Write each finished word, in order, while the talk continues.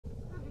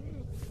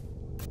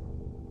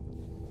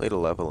Played a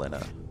level and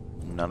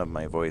none of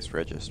my voice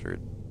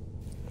registered.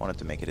 Wanted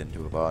to make it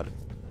into a VOD.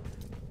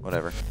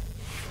 Whatever.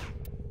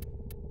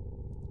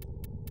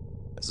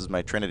 This is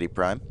my Trinity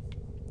Prime.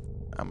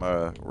 I'm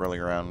rolling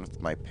around with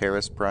my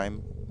Paris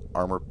Prime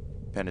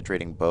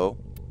armor-penetrating bow.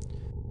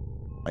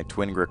 My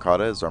twin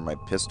Grakatas are my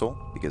pistol,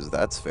 because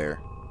that's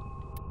fair.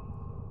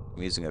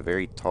 I'm using a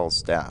very tall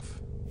staff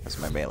as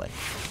my melee.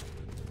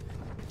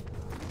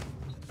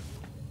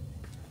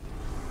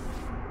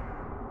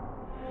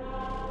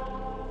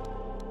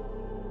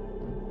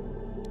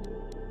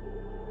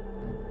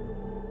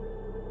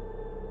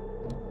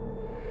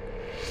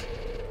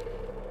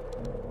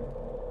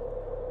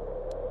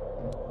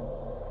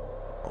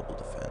 Mobile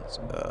defense,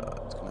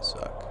 it's gonna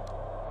suck.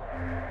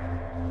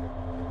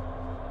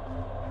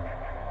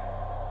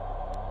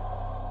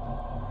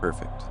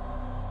 Perfect.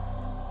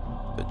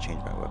 To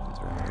change my weapons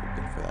around a little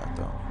bit for that,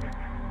 though.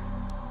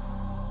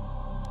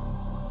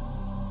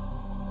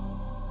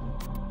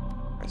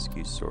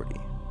 Rescue sortie.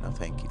 No,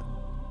 thank you.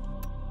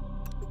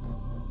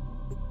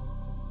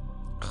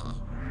 I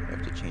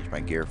have to change my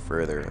gear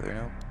further. Are there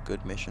no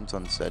good missions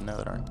on Sedna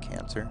that aren't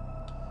cancer?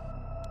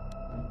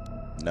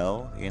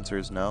 No? The answer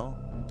is no?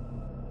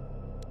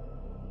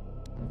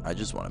 I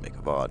just want to make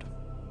a VOD.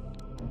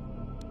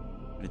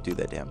 I'm gonna do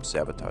that damn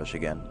sabotage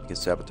again,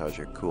 because sabotage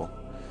are cool.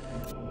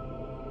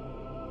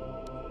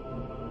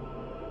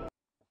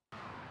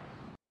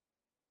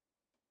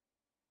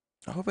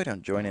 I hope I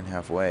don't join in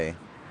halfway.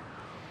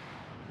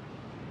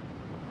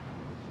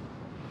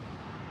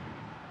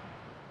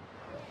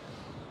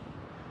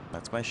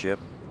 That's my ship.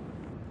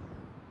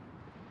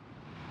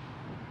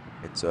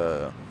 It's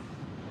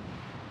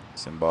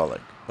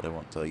symbolic, but I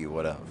won't tell you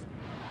what of.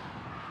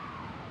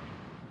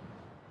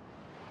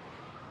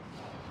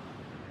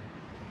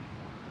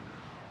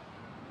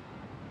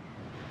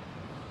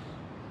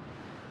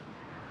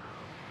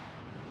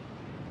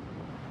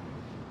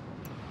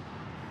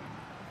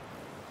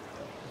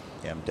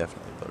 Yeah, I'm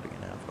definitely loading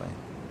in halfway.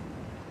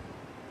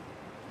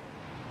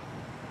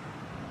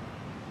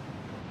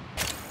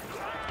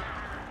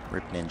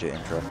 Rip Ninja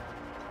intro.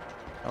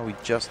 Oh, we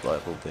just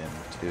leveled him,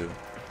 too.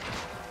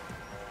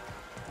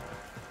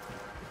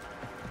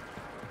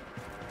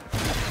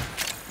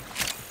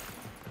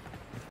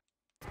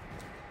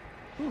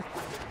 Whew.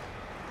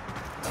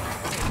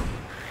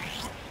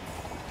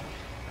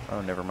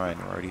 Oh, never mind.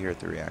 We're already here at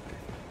the reactor.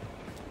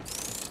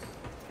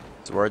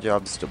 So our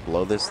job is to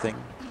blow this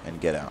thing and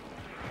get out.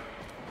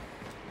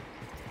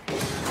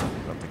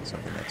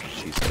 Something that's what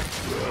she said.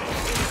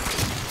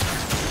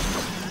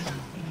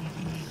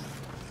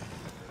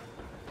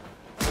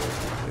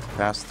 If I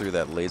pass through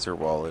that laser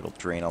wall, it'll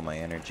drain all my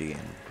energy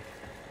and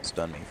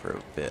stun me for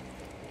a bit.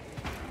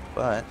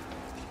 But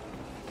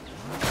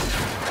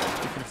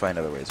we can find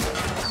other ways around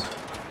this.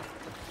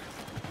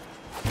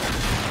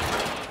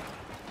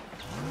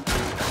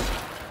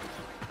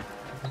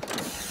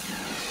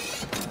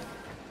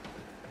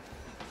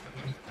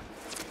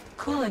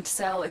 Coolant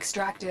cell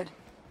extracted.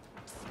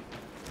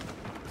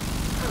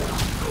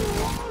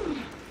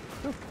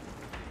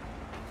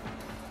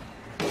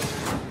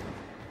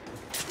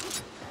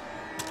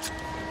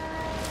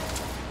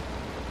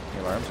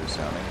 Alarms are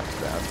sounding, that's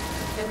bad.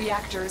 The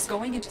reactor is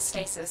going into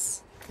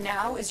stasis.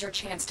 Now is your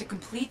chance to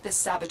complete this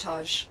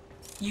sabotage.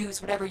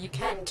 Use whatever you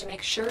can to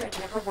make sure it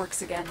never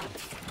works again.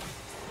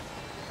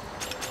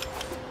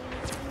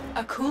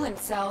 A coolant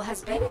cell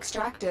has been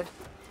extracted.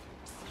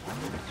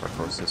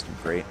 Cargo system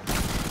great.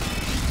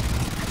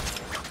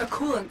 A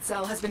coolant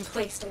cell has been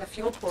placed in the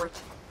fuel port.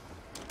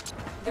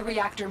 The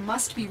reactor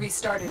must be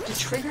restarted to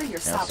trigger your Now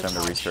it's sabotage.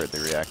 time to restart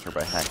the reactor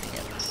by hacking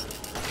it.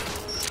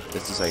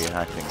 This is how you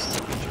hack things in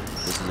the future.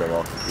 This is how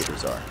all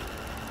computers are.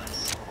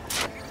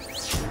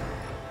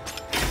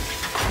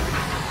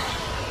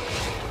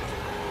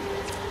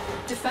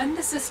 Defend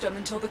the system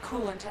until the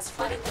coolant has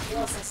flooded the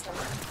fuel system.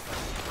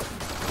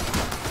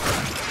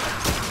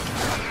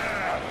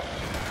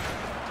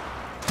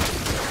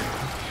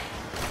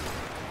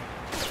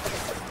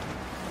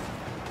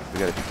 We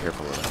gotta be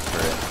careful with that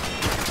turret.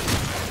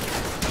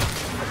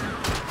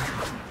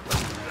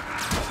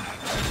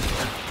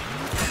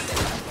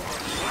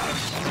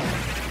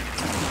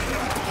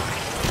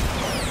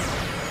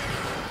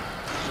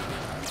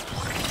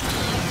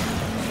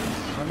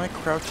 Why am I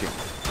crouching?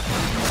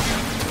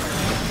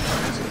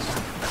 Jesus.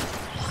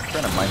 I'm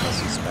trying to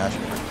mindlessly smash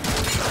me.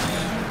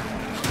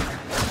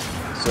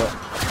 So,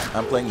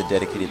 I'm playing the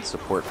dedicated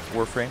support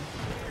Warframe.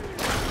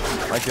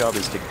 My job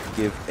is to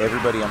give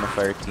everybody on the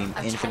fire team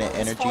infinite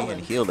energy and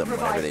heal them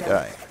whenever they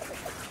die.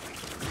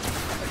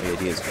 The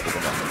idea is to kill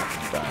them on the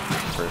die in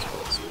the first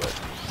place, but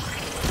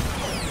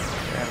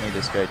apparently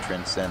this guy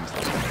transcends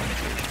this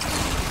energy.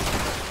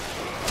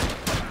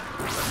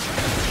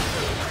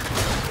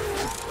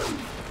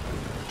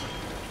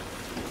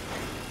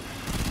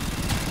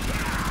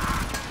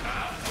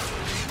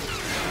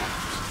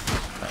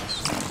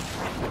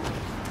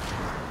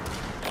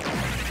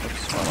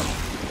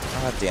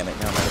 God damn it,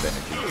 now I'm out of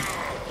energy.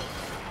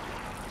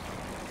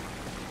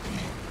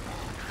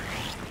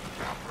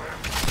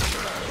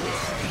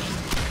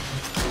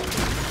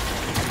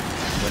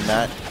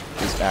 that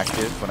is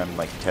active, when I'm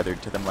like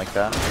tethered to them like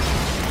that,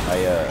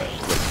 I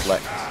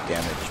reflect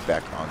damage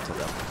back onto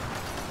them.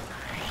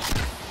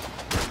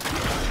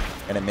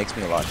 And it makes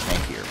me a lot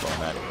tankier while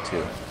I'm at it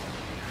too.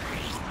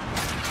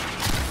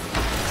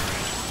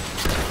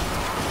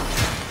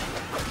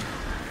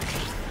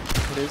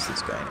 What is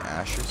this guy, an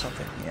Ash or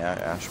something? Yeah,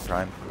 Ash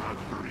Prime.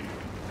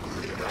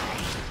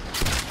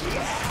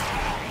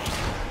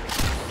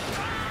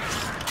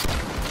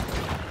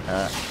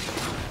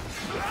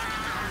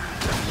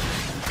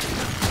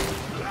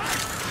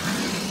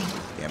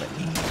 Damn it.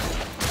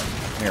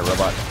 Come here,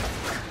 robot.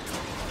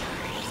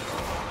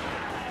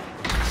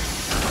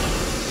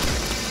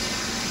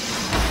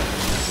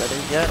 Is that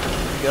it yet?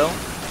 There we go.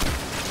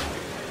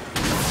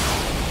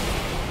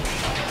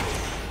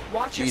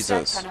 Watch Jesus.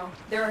 your step, Tenno.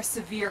 There are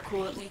severe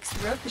coolant leaks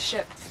throughout the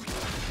ship.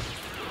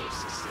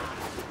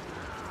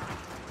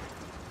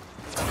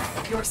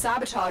 Your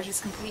sabotage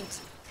is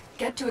complete.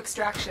 Get to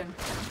extraction.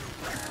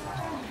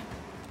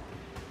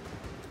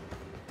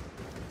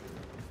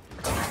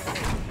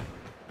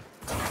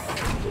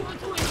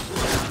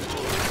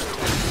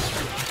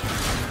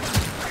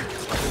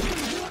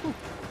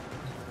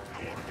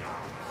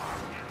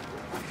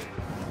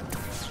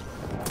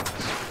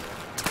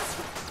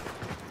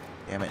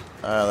 Damn it.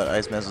 That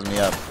ice messes me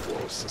up.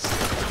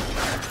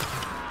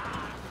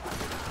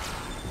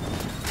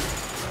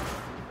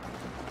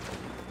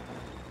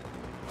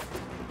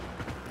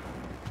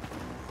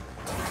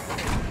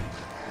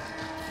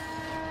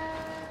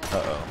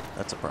 Uh-oh,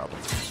 that's a problem.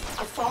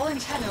 A fallen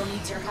Tenno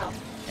needs your help.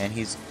 And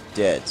he's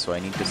dead, so I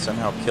need to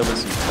somehow kill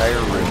this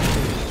entire room,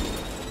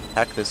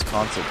 hack this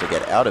console to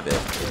get out of it,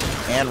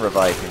 and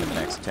revive him in the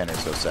next 10 or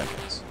so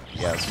seconds.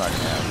 Yeah, it's not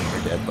gonna happen.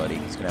 You're dead, buddy.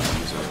 He's gonna have to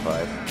use a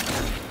revive.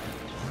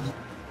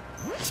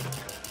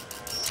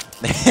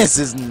 This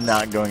is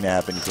not going to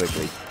happen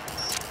quickly.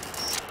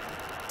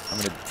 I'm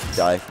gonna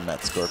die from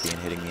that scorpion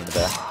hitting me in the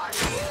back.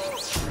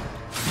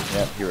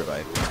 Yep, he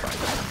revived. It's fine.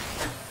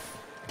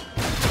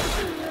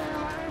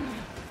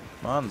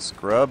 Come on,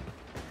 scrub.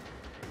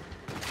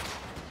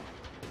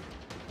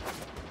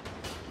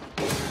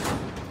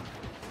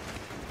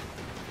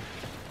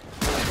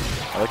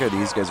 I like how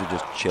these guys are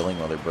just chilling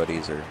while their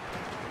buddies are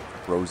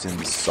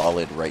frozen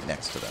solid right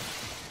next to them.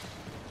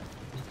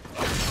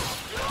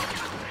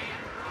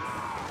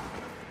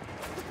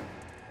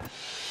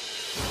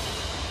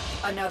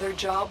 Another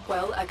job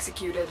well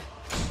executed.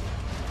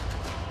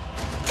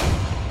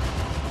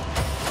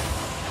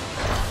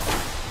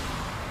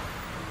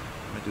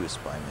 I'm gonna do a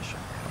spy mission.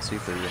 I'll see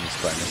if there are any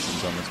spy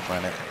missions on this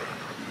planet.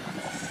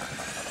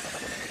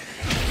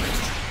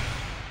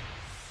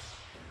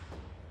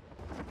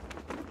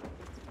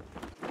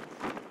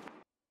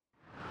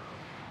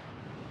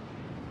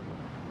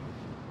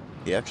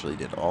 He actually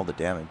did all the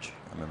damage.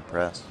 I'm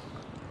impressed.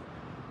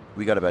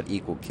 We got about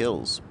equal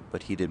kills,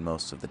 but he did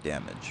most of the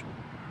damage.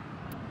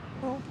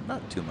 Well,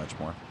 not too much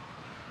more.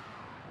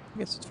 I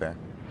guess it's fair.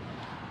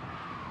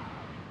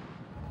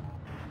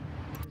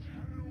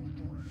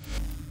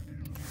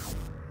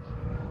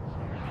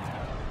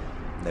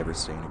 Never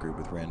stay in a group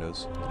with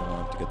randos. You don't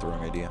want to get the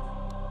wrong idea.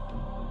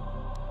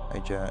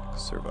 Hijack,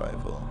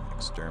 survival,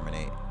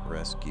 exterminate,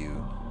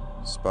 rescue,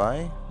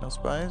 spy? No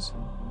spies?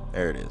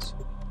 There it is.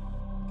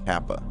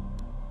 Kappa.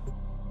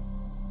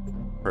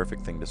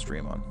 Perfect thing to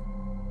stream on.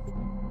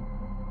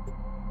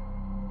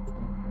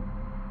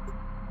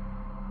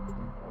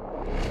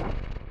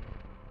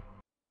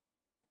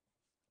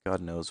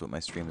 God knows what my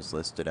stream is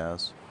listed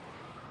as.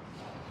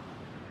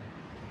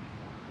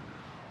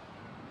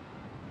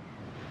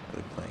 Are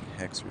they playing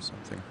Hex or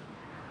something?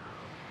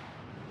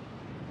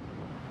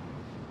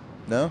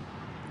 No?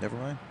 Never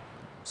mind.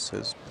 It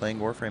says playing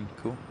Warframe.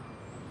 Cool.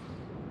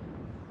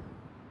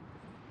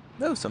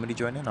 No, somebody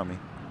joined in on me.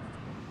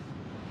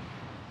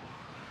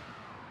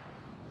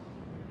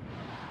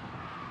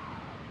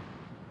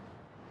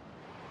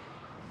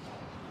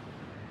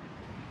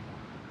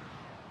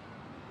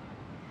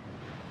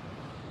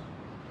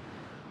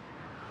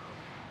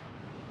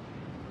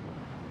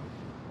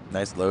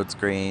 Nice load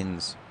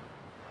screens.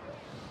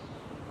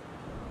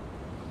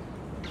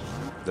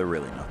 They're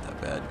really not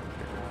that bad.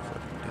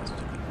 Fucking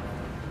Destiny.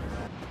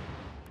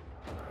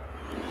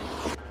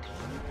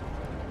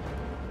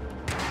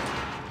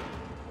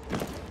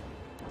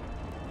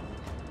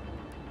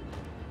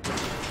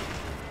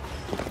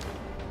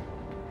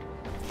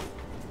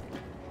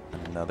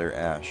 Another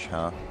Ash,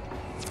 huh?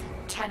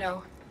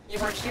 Tenno, you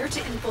are here to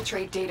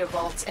infiltrate data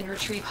vaults and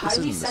retrieve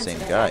highly isn't the same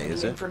sensitive guy, enemy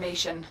is it?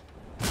 information.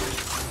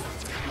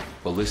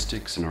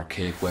 Ballistics and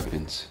archaic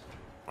weapons.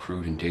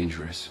 Crude and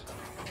dangerous.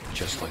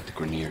 Just like the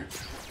Grenier.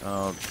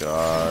 Oh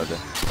god.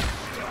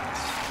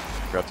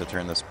 Forgot to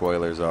turn the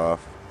spoilers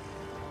off.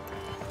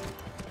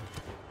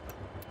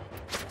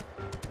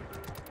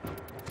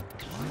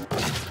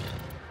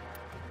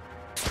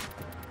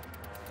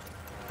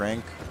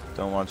 Frank,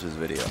 don't watch this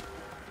video.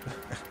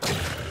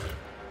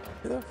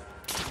 Get up.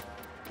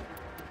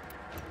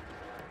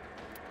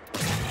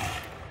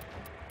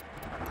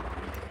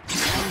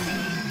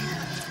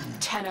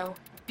 Tenno,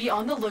 be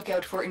on the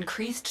lookout for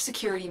increased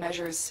security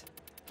measures.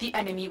 The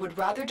enemy would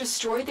rather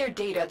destroy their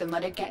data than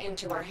let it get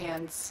into our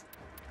hands.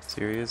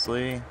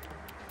 Seriously?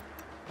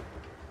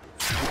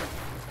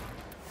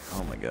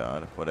 Oh my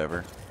god,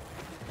 whatever.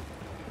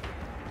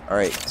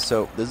 Alright,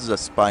 so this is a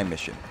spy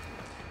mission.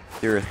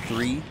 There are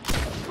 3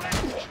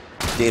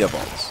 data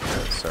vaults.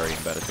 Sorry,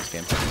 I'm bad at this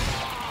game.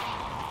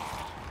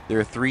 There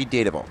are 3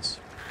 data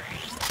vaults.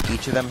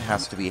 Each of them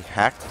has to be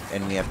hacked,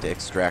 and we have to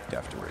extract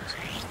afterwards.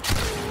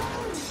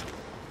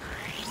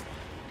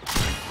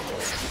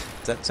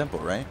 It's that simple,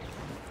 right?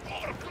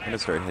 I'm gonna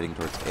start heading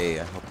towards A.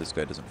 I hope this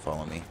guy doesn't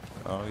follow me.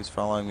 Oh, he's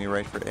following me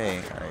right for A.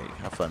 Alright,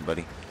 have fun,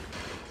 buddy.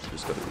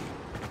 Just go to B.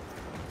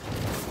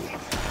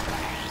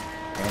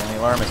 And the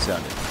alarm has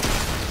sounded.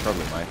 It's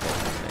probably my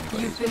fault.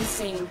 You've been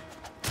seen.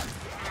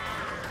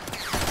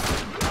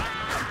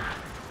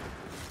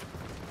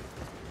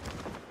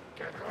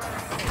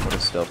 What a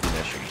stealthy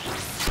mission.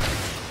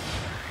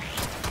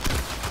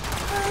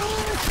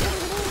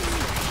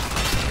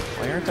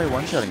 Why aren't I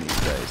one-shotting these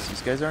guys?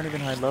 These guys aren't even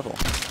high level.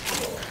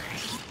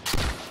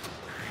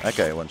 That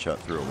guy one-shot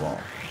through a wall.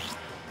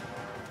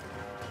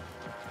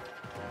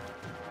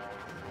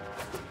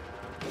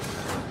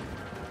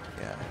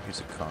 Yeah, here's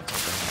a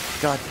console.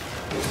 God!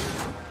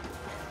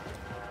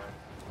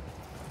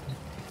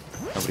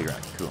 Nobody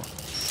around. Cool.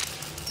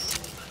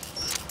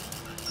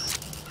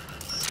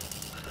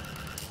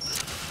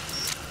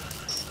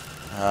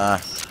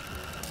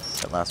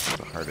 That last one's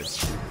the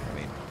hardest. I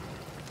mean,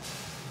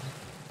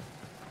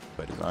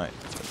 by design.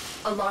 But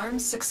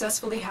Alarms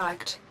successfully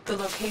hacked. The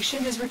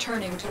location is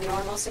returning to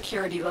normal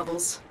security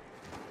levels.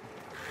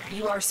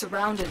 You are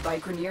surrounded by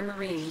Grenier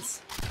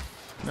Marines.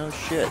 no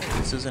shit.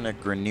 This isn't a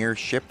Grenier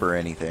ship or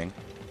anything.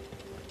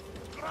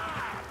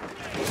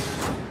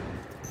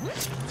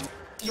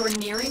 You're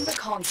nearing the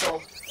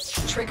console.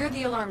 Trigger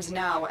the alarms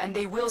now, and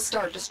they will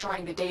start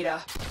destroying the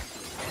data.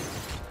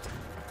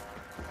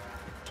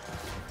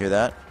 Hear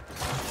that?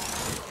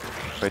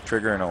 If I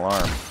trigger an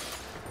alarm.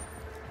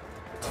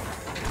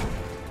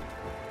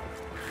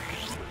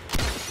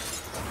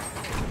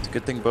 It's a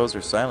good thing bows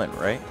are silent,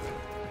 right?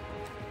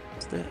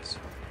 What's this?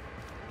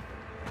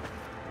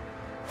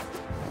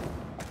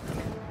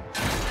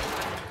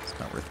 It's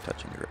not worth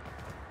touching it.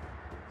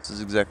 This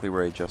is exactly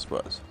where I just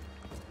was.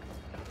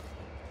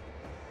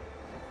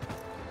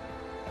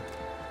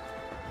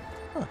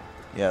 Huh.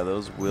 Yeah,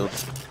 those will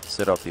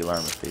set off the alarm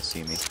if they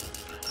see me.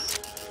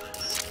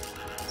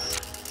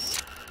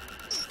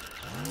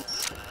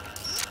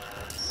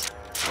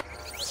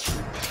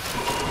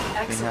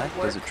 Excellent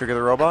work. Does it trigger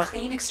the robot?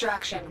 Clean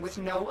extraction with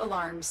no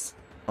alarms.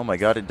 Oh my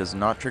god, it does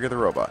not trigger the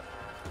robot.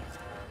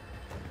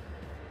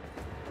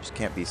 Just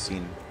can't be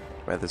seen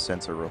by the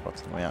sensor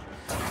robots on the way out.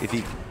 If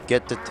you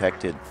get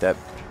detected, that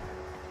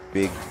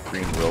big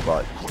green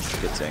robot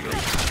gets angry.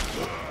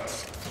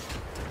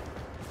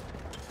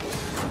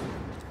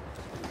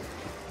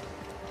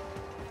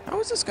 How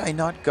has this guy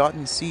not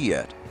gotten C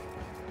yet?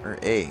 Or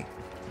A?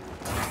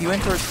 He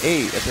went towards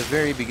A at the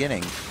very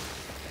beginning,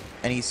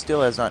 and he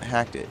still has not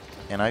hacked it.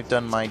 And I've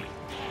done my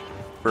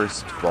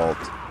first vault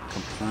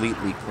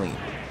completely clean.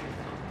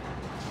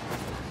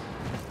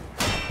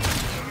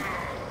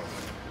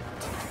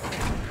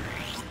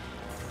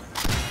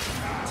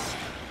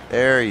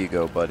 There you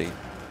go, buddy.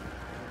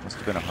 Must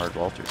have been a hard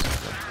vault or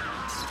something.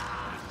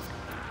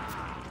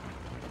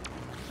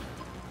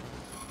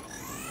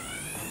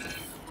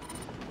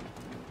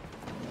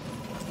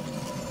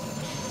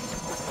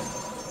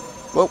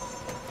 Whoa.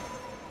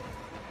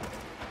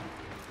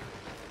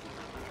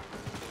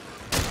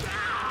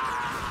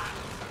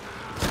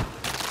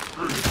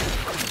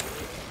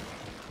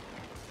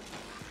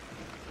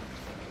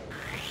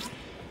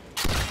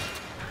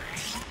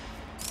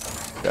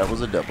 That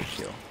was a double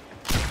kill.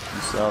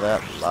 You saw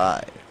that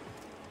live.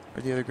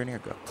 Where'd the other Grenier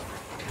go?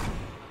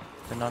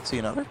 Did I not see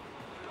another?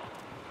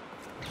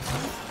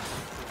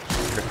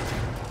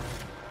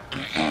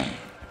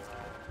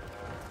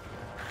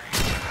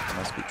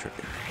 Must be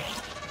tricky.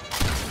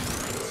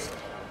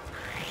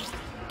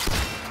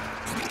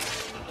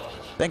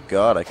 Thank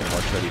God I can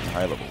one-shot even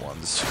high-level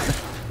ones.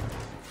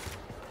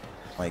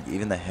 Like,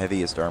 even the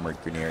heaviest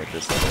armored Grenier at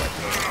this level I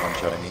can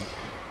one-shot me.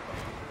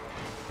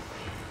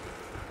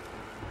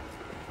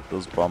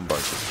 Those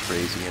bombards are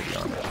crazy heavy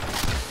armor.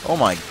 Oh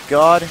my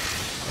god!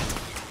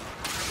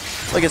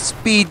 Like a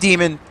speed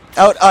demon!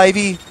 Out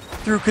Ivy!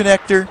 Through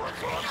connector!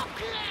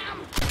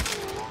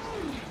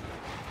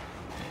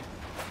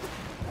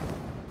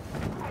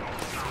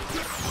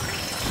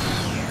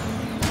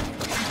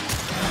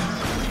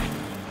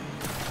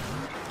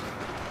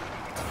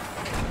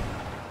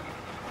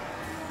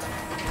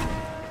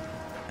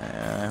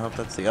 I hope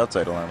that's the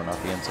outside alarm and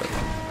not the inside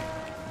one.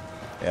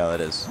 Yeah,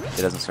 that is.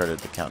 It hasn't started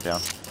the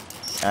countdown.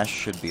 Ash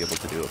should be able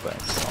to do it by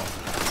himself.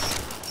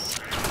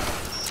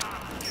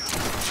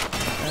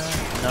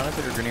 Now that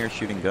they're Grenier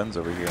shooting guns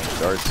over here and the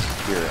guards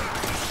here,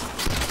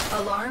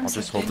 Alarms I'll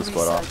just hold the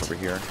squad off over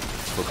here.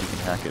 Hope he can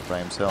hack it by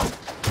himself.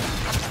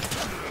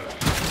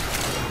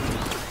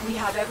 We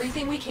have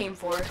everything we came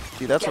for.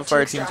 See, that's what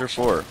fire teams are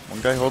for.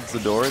 One guy holds the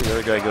door, the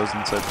other guy goes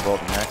inside the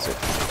vault and hacks it.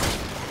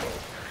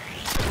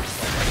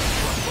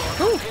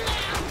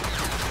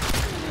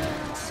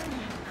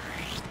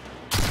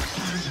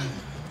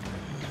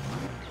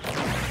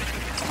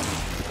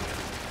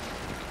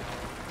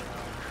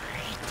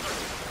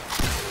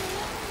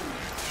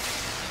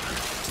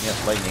 Yeah,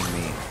 lightning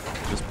me.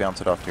 Just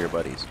bounce it off to your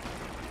buddies.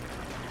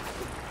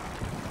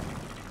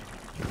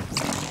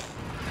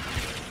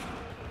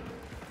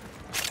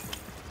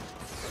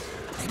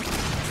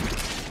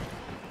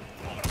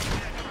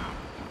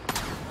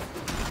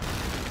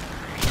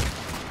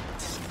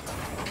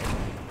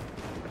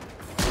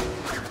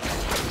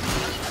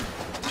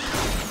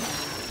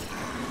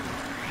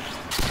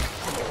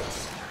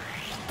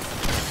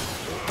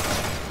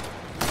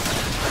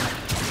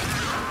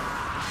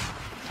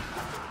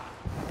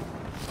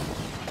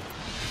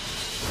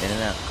 In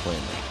and out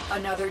cleanly.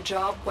 Another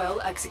job well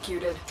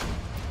executed.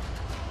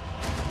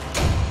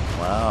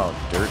 Wow,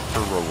 dirt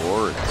for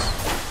rewards.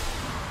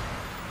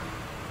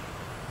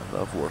 I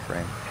love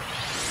Warframe.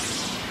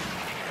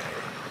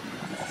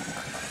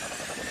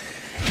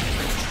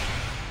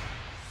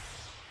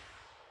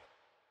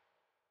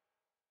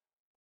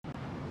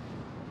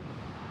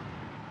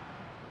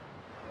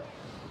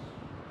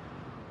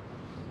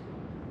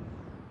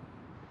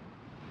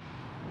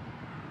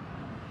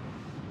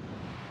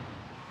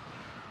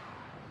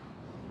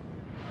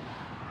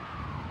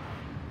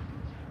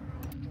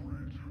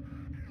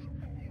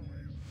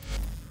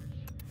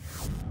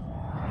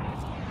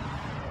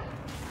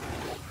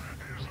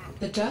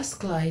 The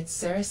Dusklight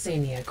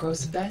Saracenia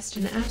grows best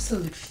in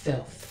absolute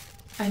filth.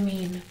 I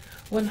mean,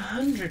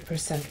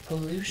 100%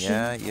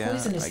 pollution,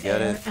 poisonous I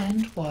get air, it.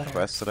 and water.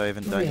 Quests that I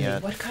haven't done Really,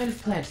 yet. what kind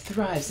of plant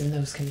thrives in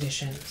those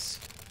conditions?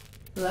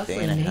 Lovely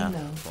Day and a name, half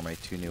though. before my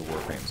 2 new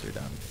Warframes are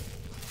done.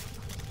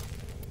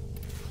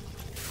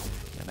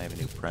 And I have a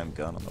new Prime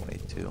gun on the way,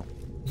 too.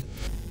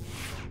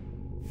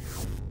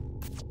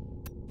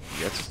 I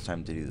guess it's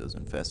time to do those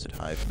infested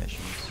hive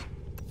missions.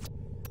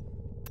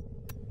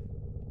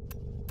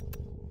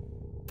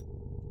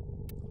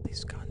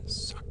 These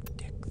guns suck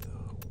dick,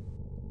 though.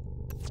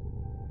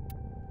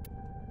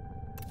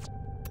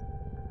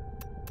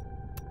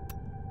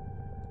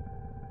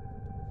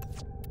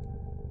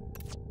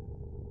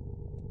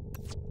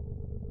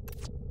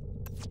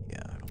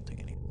 Yeah, I don't think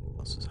anything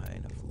else is high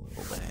enough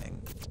level to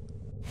hang.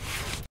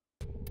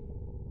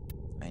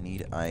 I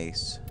need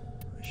ice.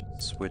 I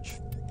should switch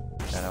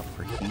that out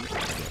for heat and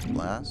get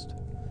blast.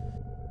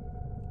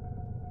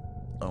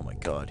 Oh my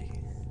god.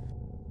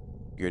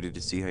 You ready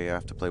to see how you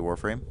have to play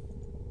Warframe?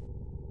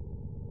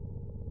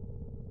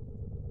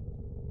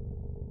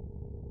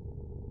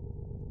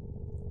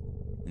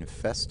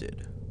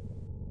 Infested.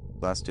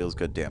 Blast deals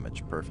good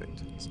damage.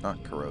 Perfect. It's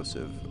not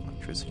corrosive.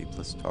 Electricity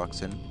plus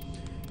toxin.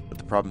 But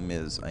the problem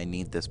is, I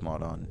need this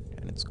mod on,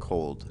 and it's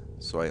cold,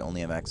 so I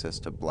only have access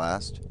to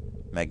Blast,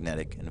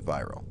 Magnetic, and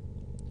Viral.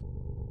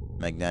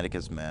 Magnetic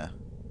is meh.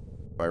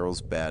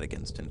 Viral's bad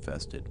against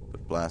Infested,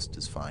 but Blast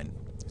is fine.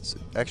 It's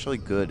actually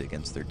good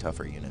against their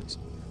tougher units.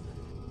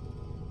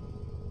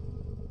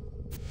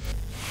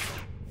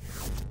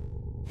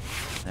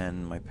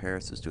 And my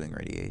Paris is doing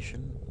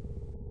radiation.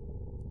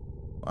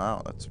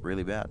 Wow, that's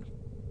really bad.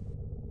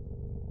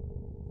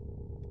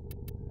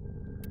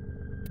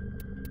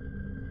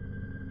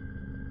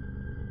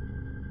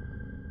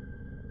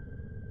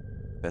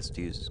 Best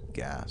to use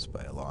gas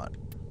by a lot.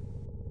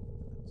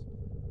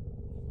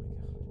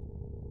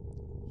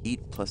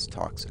 Heat plus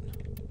toxin.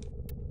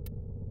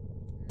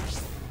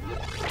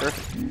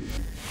 Perfect.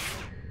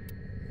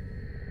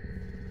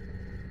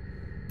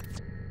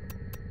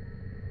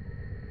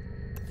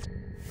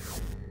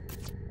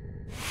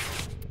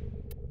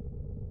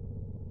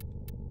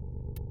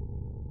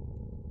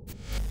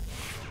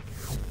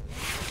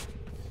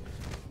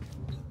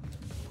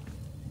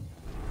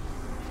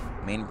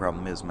 Main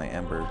problem is my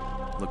Ember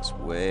looks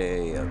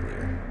way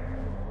uglier.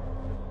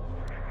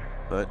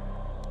 But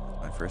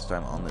my first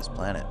time on this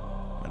planet.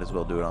 Might as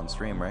well do it on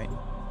stream, right?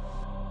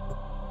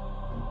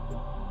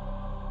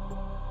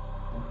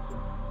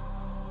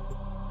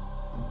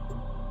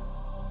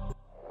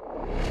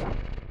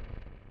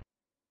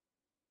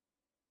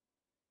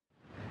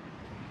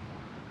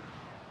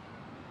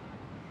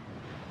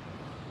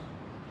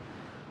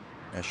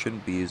 I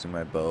shouldn't be using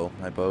my bow.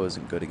 My bow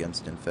isn't good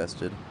against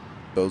Infested.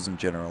 Bows in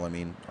general, I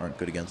mean, aren't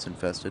good against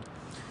Infested.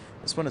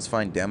 This one has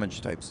fine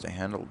damage types to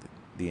handle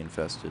the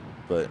Infested,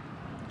 but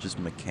just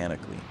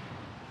mechanically.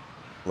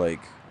 Like,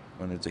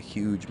 when there's a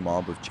huge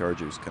mob of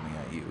chargers coming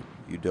at you,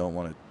 you don't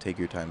want to take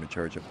your time to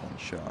charge up one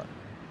shot.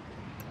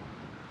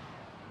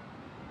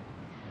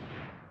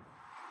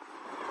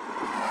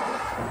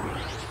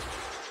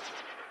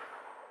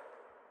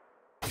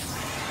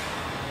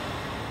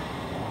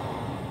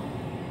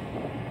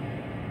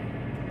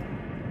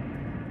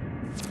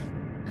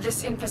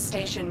 This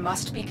infestation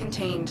must be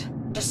contained.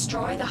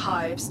 Destroy the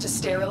hives to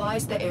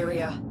sterilize the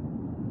area.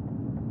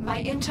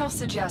 My intel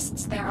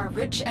suggests there are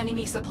rich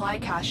enemy supply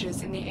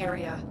caches in the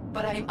area,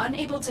 but I am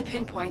unable to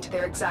pinpoint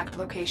their exact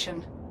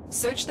location.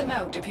 Search them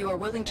out if you are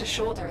willing to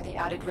shoulder the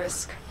added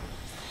risk.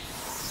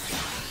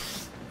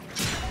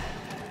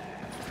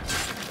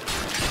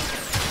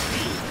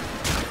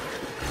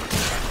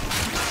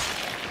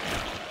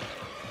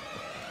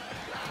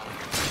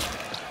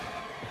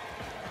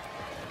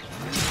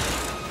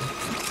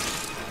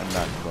 I'm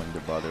not going to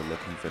bother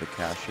looking for the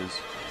caches.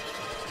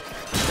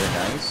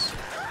 They're nice,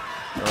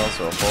 There are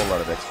also a whole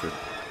lot of extra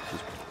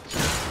just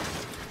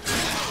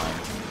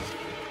time.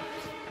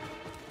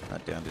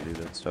 Not down to do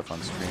that stuff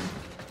on stream.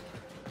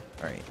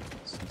 Alright,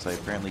 since I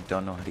apparently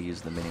don't know how to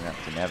use the minimap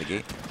to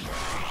navigate,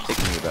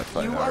 taking me about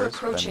 5 You are hours, but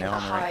approaching now a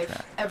I'm on the right hive.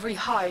 track. Every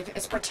hive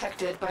is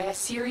protected by a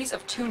series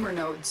of tumor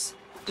nodes.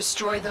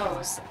 Destroy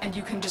those, and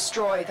you can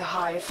destroy the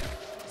hive.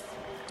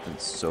 It's been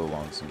so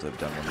long since I've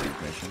done one of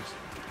these missions.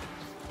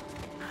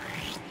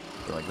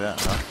 Go like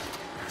that, huh?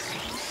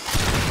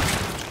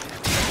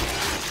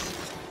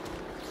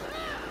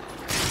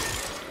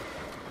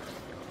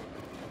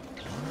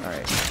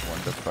 Alright,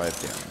 1 to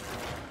 5 down.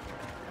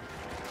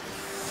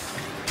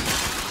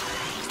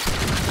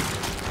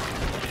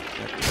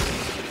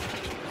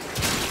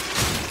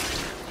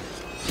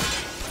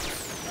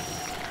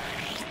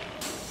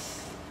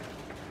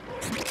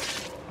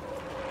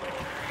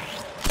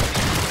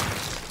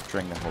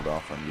 Trying to hold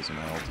off on using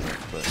my ultimate,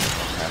 but I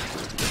don't have to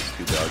because it's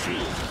too dodgy.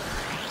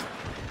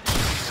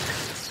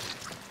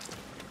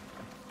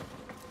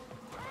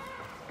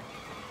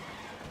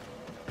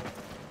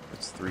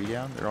 It's 3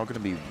 down. They're all going to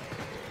be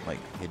like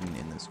hidden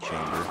in this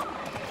chamber.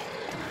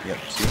 Yep,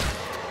 see?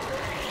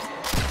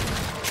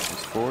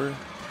 There's 4.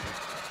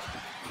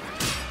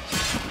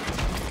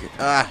 Okay.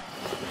 Ah!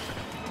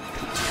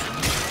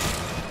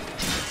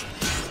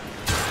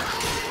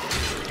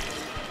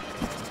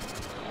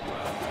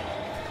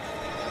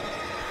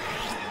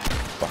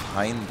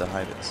 Behind the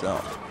hive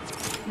itself.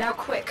 Now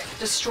quick,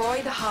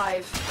 destroy the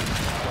hive.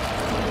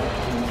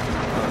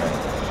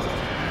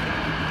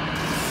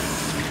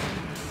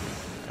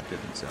 That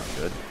didn't sound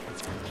good.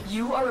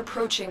 You are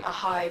approaching a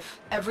hive.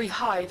 Every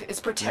hive is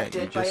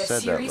protected by a said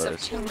that, series of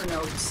Lotus. tumor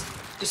nodes.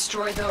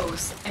 Destroy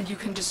those, and you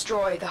can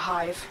destroy the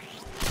hive.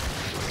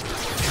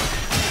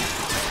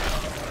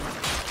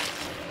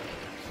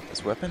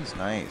 This weapon's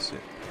nice.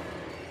 It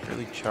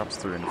really chops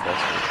through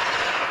infestors.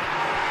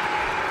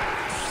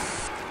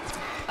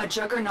 A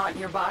juggernaut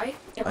nearby?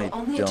 It will I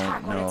only don't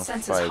attack when know it if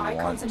senses I high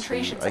want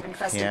concentrations to. of I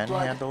infested can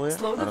blood. handle it.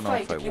 Slow I the don't know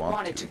fight if I if you want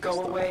want it to, to go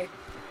though. away.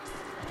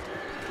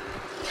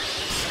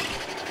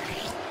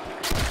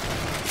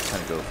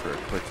 Kind of go for a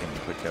quick in,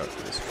 quick out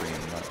for the stream,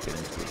 not get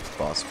into a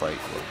boss fight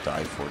or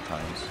die 4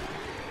 times.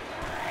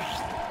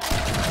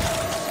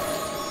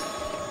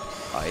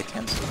 Eye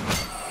attention.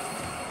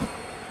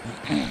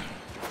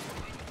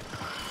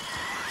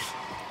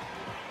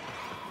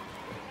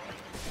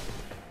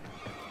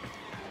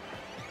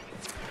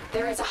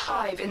 There is a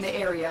hive in the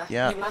area.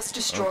 Yeah, You must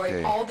destroy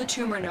okay. all the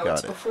tumor I got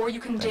nodes it. before you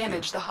can Thank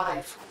damage you. the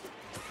hive.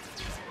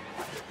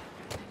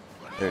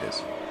 There it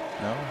is.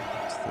 No,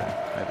 it's the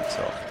hive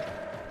itself.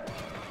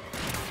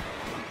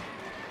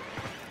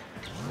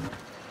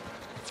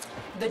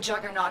 The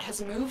juggernaut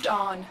has moved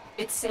on.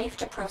 It's safe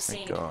to Thank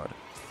proceed. God.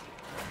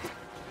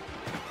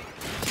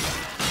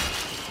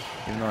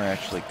 Even though I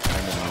actually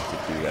kind of need to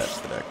do that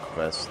for that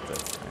quest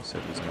that I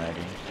said was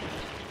nagging.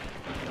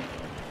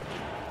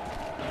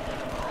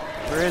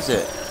 Where is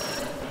it?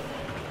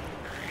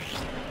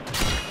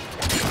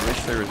 I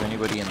wish there was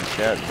anybody in the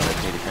chat that I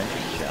paid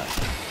attention to chat.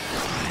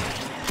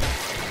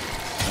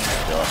 Oh my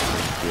God,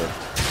 what a gift.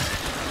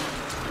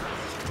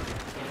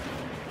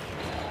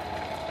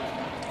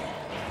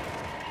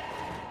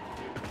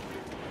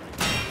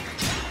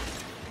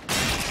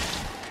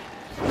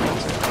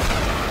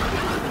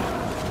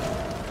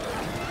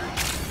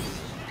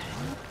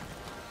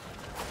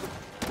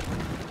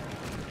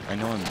 I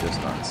know I'm just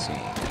not seeing.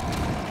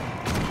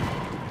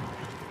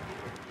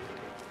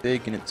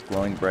 Big and it's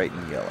glowing bright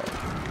and yellow.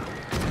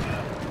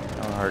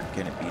 How hard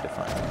can it be to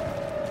find?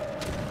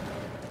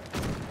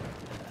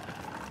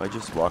 If I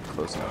just walk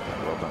close enough,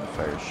 the world on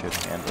fire should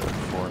handle it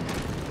for me.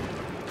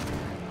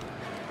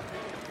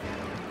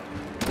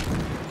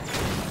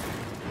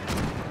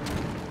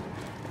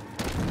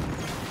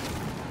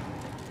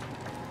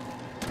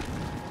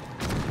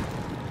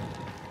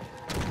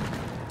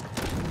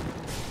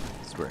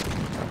 That's where I need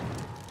to go.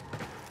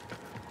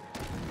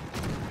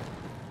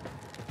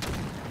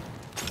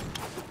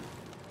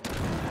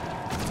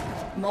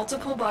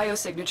 Multiple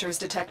biosignatures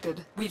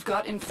detected. We've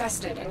got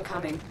infested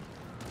incoming.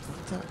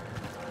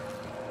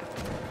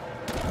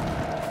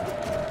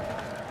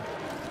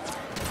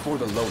 For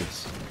the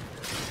Lotus.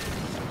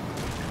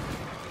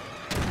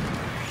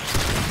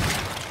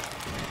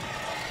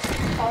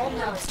 All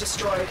nodes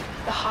destroyed.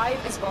 The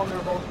hive is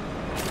vulnerable.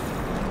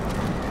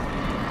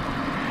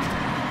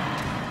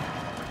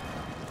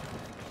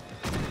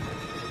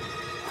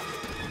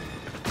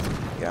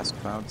 Gas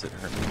clouds that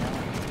hurt me now.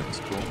 That's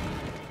cool.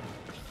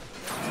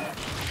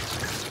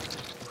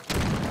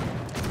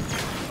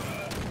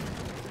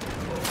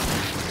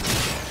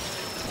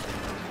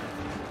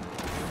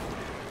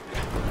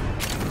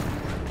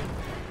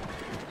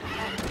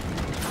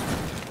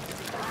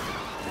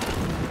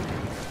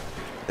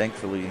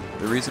 Thankfully,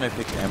 the reason I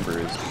picked Ember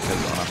is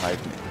because on a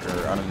hive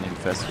or on an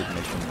infested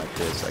mission like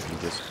this, I can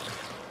just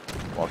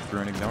walk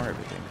through and ignore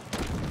everything.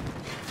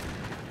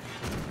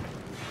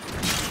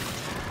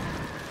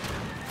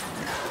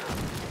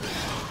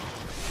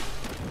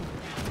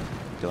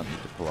 Don't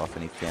need to pull off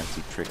any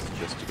fancy tricks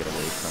just to get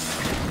away from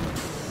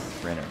them.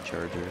 Renner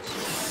chargers.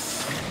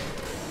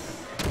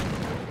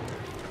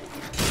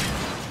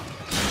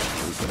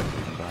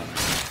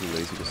 Too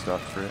lazy to stop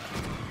for it.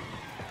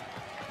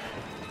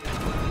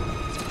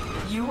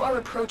 You are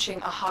approaching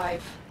a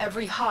hive.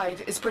 Every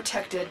hive is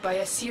protected by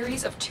a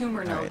series of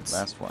tumor nodes.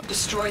 Alright, last one.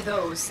 Destroy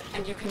those,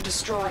 and you can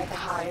destroy the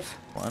hive.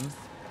 One.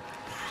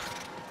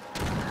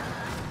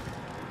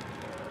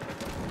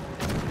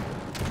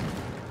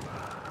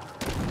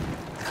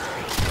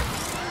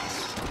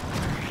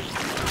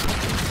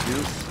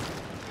 Two.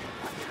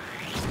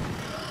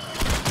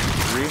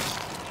 Three.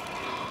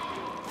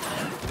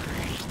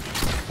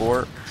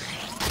 Four.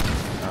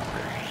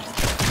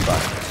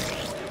 Five.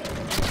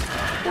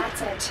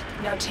 That's it.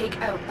 Now take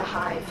out the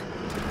hive.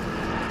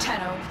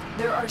 Tenno,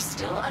 there are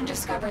still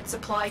undiscovered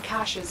supply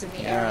caches in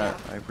the area.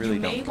 I really you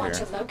may don't want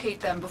care. to locate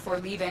them before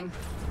leaving.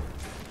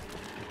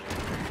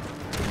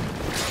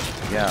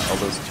 Yeah, all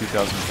those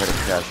 2,000 credit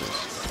caches.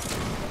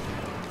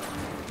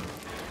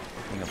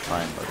 I think I'm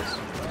fine by this.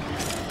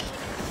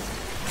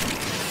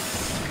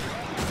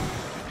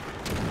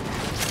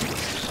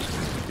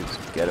 Do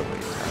some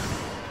getaway time.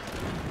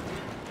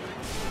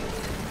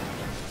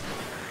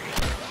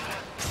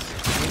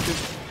 Can we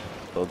just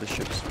blow the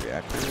ship's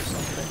reactor or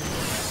something?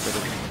 Instead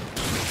of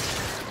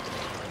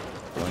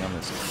going on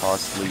this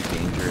costly,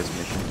 dangerous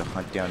mission to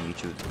hunt down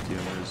each of the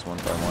tumors one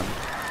by one.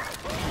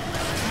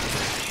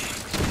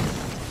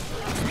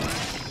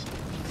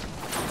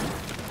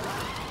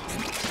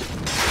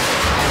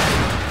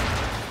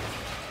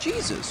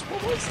 Jesus,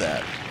 what was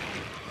that?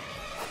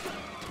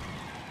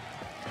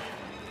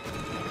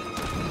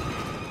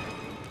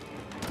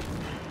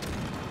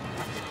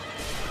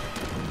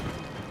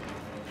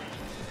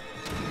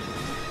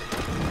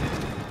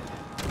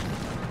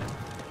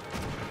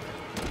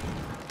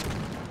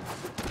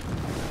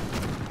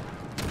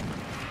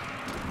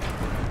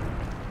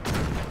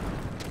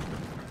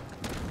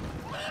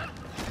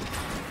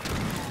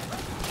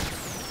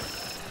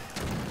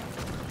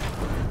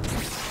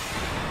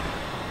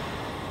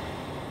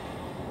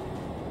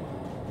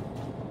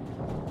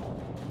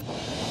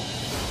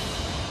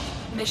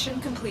 Mission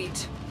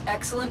complete.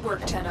 Excellent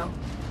work, Tenno.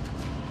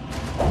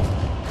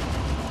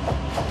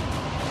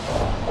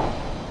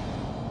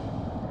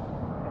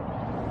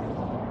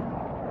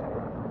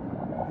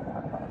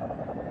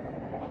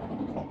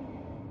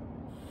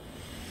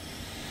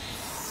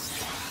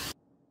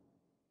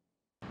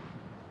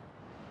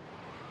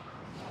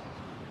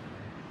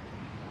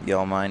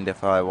 Y'all mind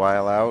if I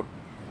while out?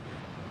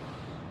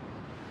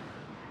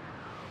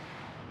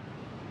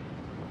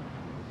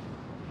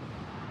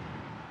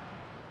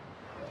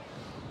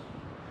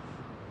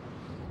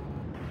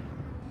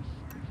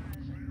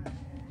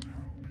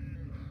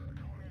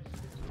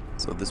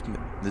 So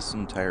this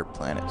entire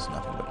planet's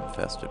nothing but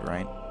infested,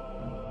 right?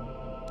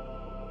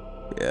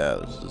 Yeah,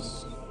 this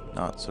is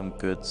not some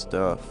good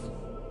stuff.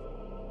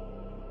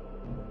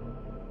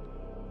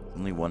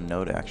 Only one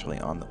node actually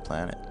on the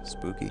planet.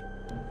 Spooky.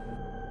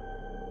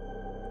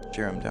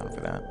 Sure, I'm down for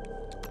that.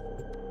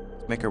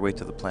 Let's make our way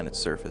to the planet's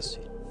surface.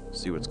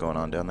 See what's going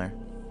on down there.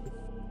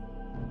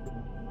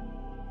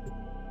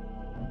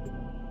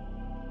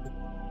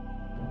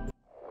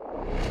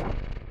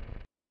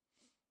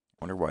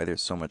 Wonder why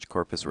there's so much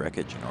Corpus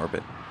wreckage in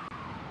orbit.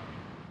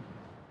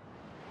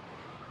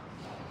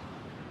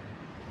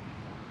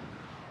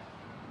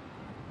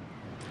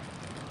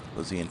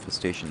 Was the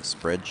infestation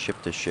spread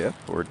ship to ship,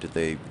 or did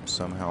they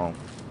somehow...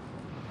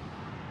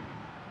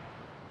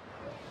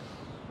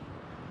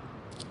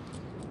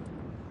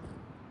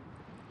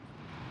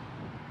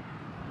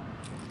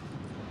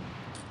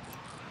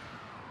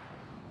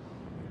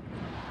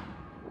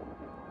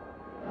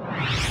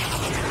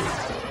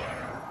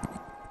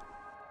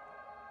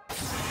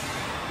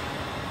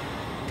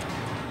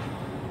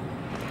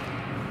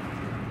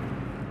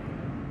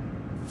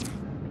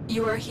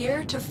 You are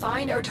here to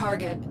find our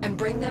target and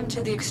bring them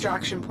to the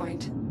extraction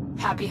point.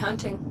 Happy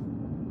hunting.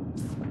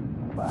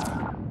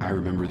 I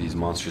remember these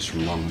monsters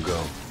from long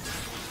ago.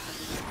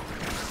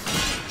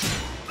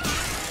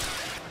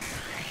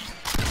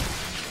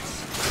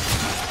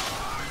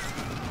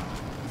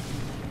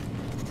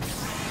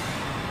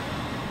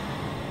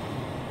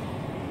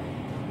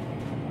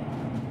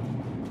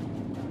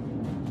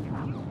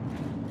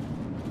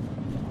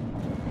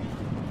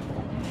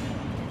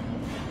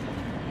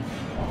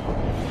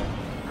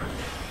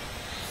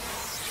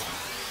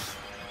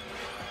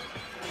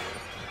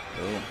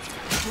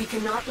 We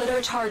cannot let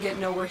our target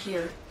know we're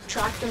here.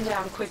 Track them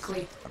down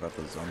quickly. How about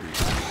those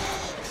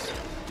zombies?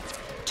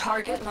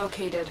 Target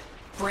located.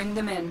 Bring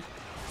them in.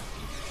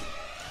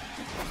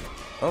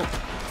 Oh. Okay.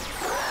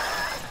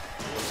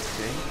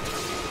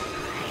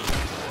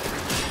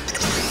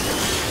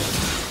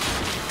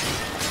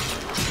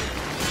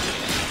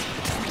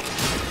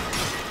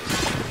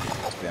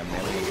 Spam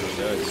melee until it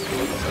does.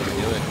 That's how we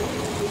do it.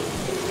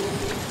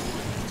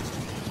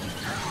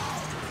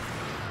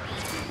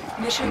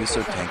 Mission He was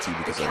so complete. tanky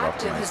because the I've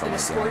captive optimized has all been my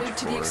escorted damage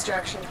to the for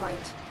extraction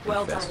point.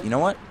 Well infest. done. You know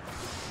what?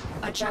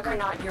 A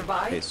juggernaut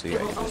nearby. Okay, so yeah,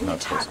 it will you're just only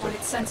not supposed attack when to.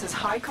 it senses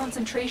high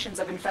concentrations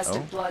of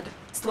infested Oh? blood.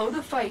 Slow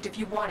the fight if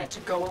you want it to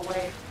go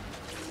away.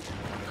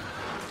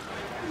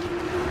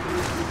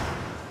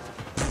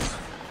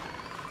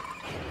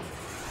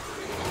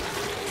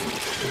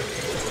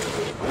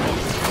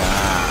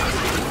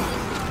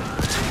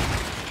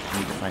 I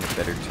need to find a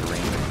better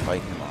terrain to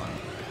fight him on.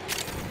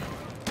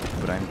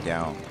 But I'm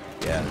down.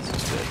 Yeah, this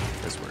is good.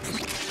 This works.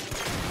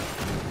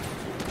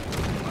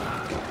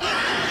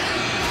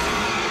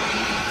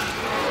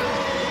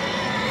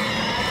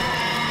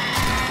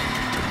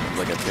 Looks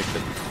like I picked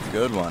a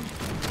good one.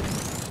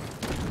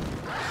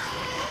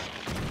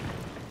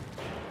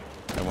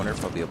 I wonder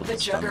if I'll be able The to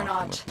stun lock him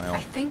juggernaut. with my I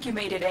ult. think you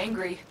made it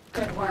angry.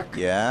 Good work.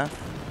 Yeah?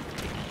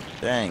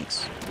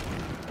 Thanks.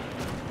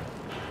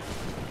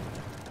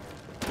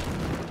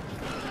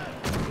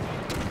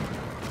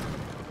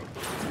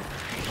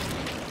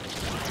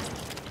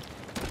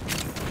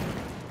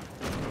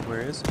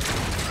 Where is it?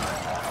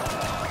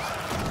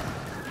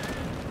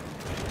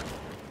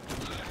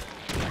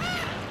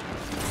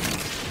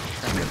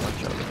 I'm getting one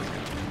shot of it.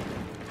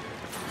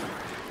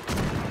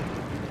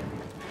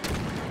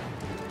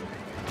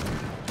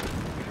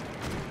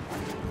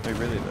 Wait,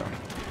 really though?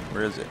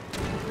 Where is it?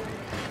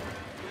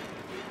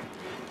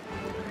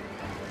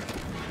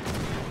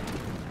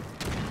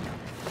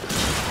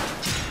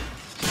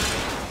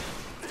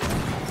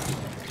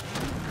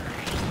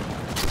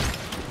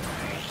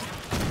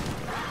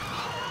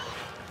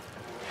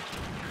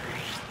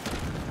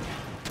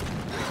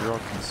 They're all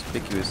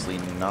conspicuously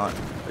not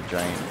a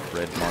giant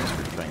red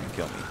monster trying to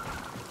kill me.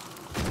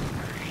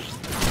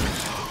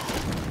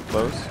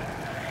 Close.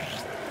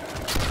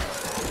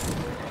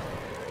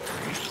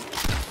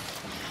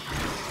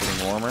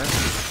 Getting warmer.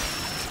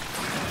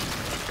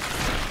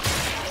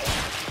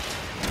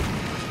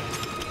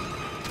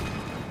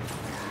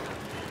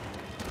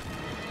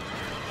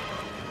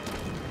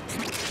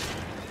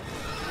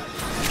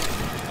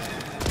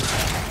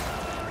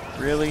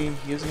 Really?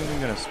 He isn't even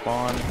gonna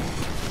spawn?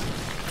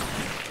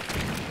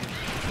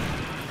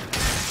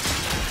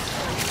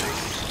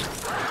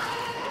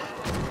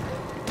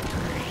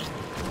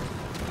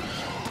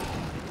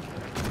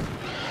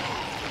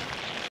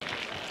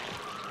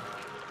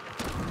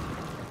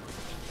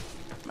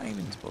 Am I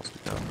even supposed to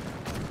go?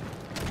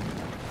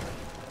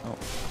 Oh.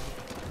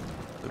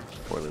 The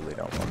poorly laid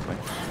out walkway.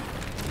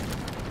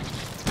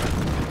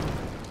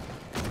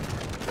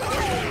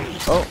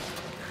 Oh!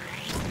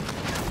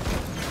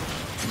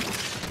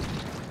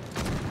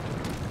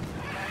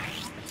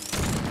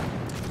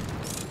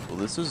 Well,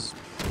 this is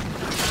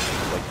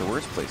like the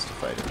worst place to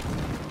fight it.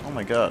 Oh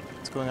my god,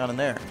 what's going on in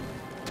there?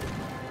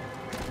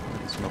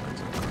 It's smoking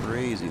so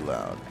crazy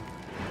loud.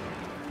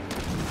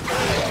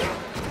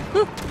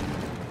 Whew.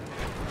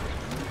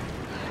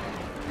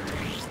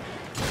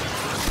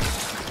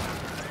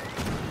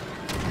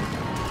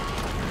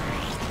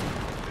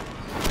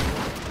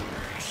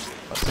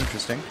 That's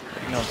interesting. I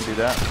didn't know how to do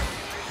that.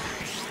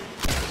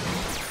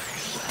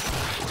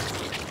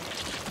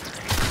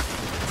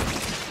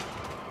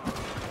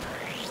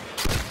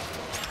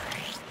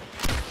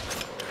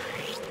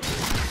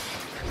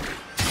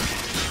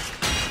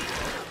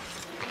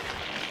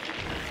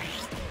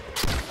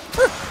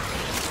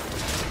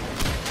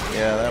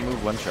 Yeah, that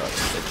move one shot. It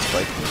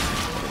spiked me.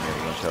 Maybe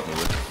one shot me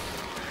with.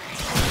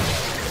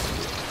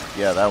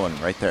 Yeah, that one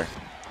right there.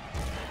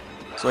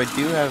 So I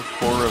do have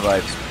 4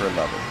 revives per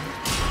level.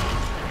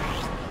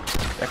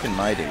 Back in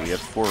my day, we had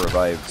 4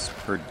 revives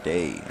per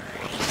day.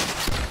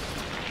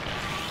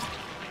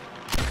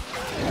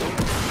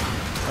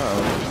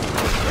 Uh-oh.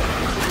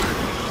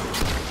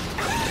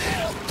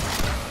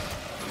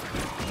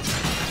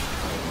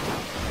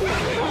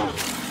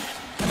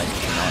 Can I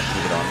not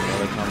take it on in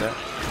melee combat?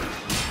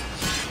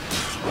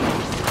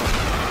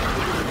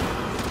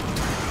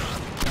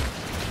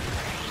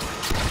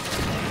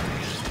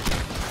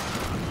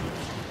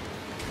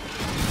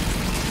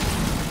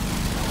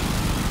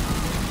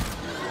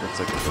 Looks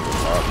like it's a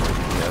little off,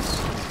 yes.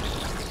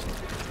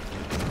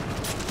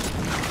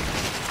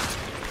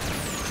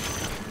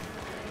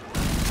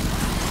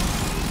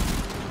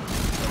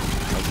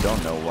 I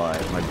don't know why.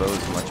 My bow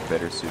is much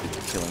better suited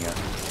to killing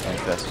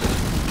infested.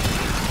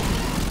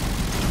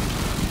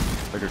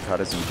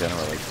 Undercutters in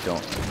general, I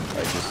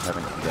just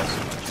haven't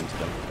invested much into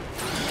them.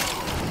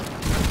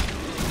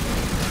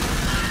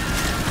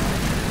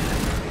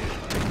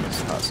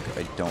 This husk,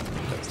 I don't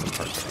think that's the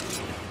part that I need.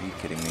 Are you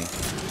kidding me?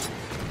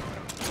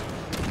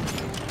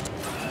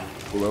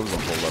 Well, that was a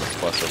whole lot of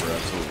fuss over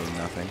absolutely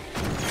nothing.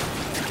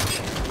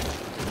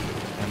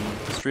 And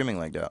the streaming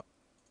lagged out.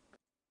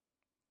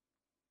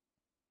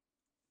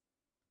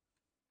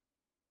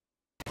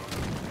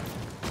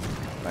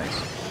 Nice.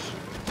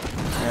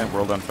 Yeah,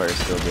 World on Fire is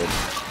still good.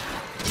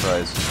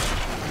 Surprise.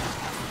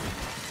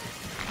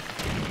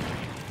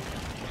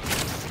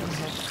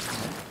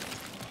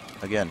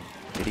 Again,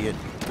 idiot.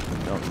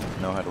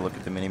 Don't know how to look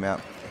at the minimap.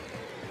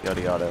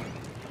 Yada yada.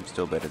 I'm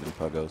still better than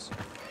Puggos.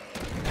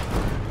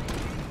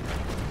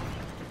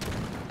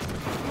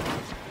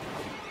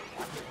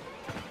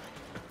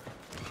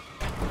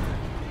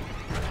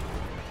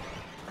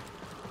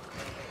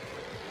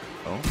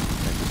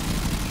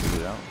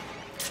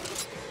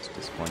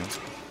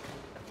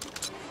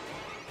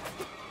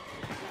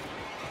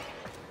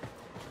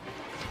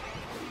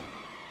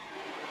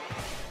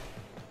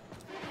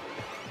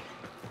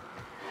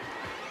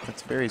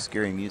 That's very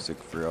scary music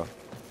for a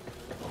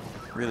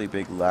really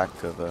big lack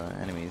of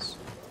enemies.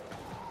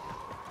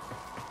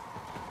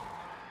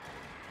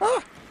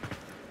 Ah!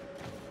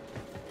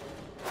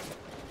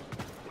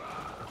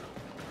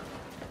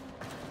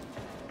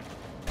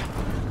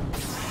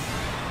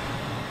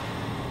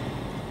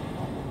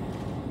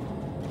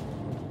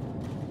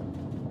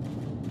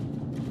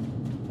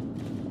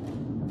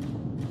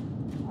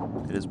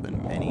 It has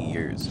been many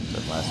years since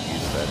I've last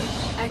used that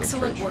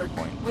Excellent exfiltration work.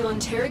 point. We'll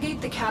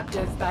interrogate the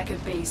captive back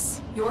at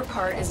base. Your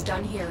part is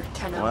done here,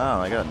 Tenno.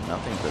 Wow, I got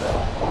nothing for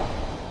that.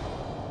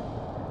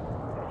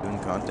 Doing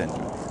content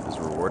is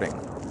rewarding.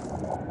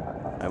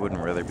 I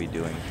wouldn't rather be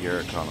doing here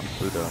at Colin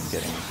Pluto and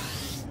getting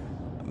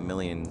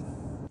 1,000,000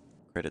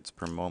 credits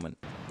per moment.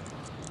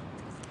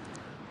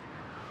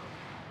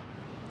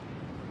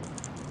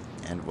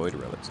 And void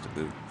relics to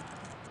boot.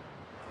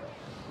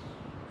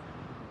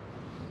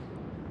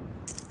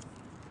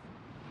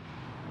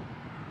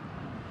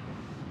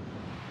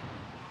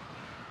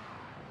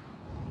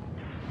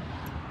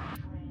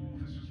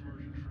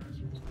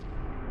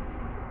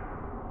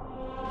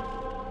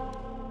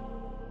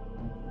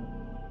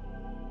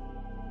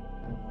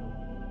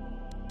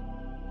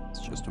 It's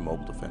just a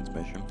mobile defense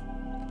mission.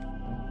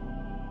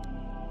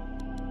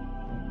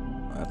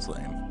 That's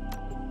lame.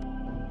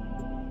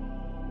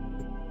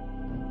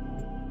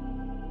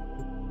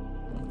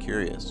 I'm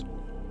curious.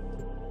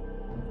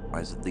 Why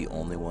is it the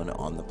only one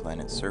on the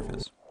planet's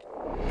surface?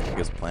 I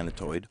guess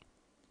planetoid.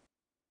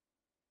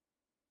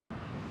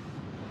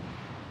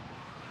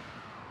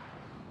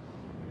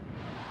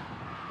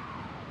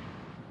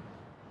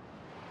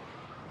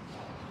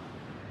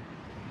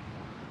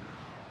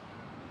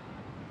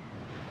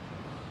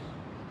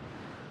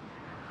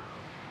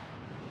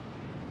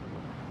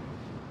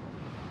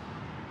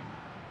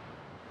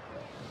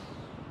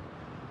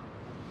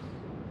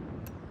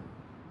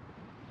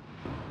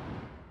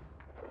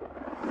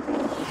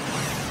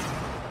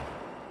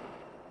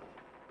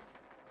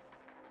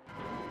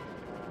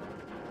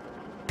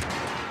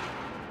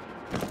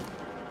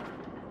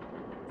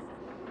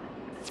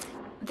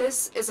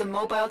 This is a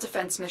mobile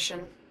defense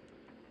mission.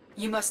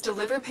 You must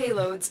deliver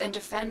payloads and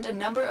defend a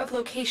number of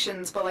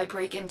locations while I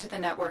break into the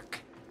network.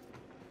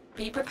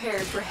 Be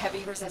prepared for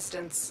heavy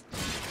resistance.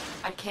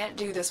 I can't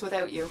do this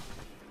without you.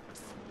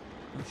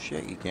 Oh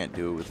shit, you can't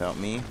do it without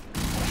me.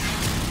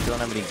 You don't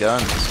have any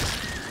guns.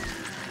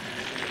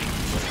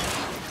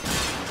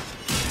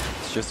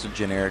 It's just a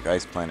generic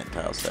ice planet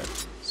tile set.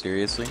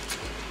 Seriously?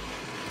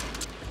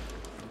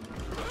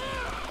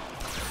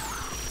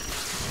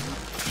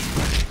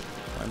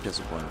 I'm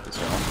disappointed with this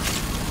one.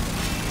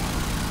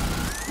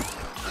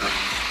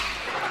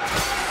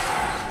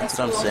 That's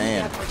what I'm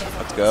saying.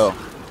 Let's go.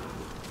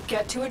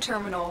 Get to a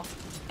terminal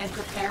and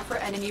prepare for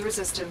enemy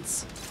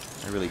resistance.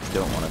 I really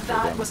don't want to throw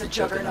That down was a the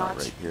juggernaut.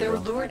 right here, They were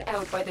though. lured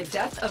out by the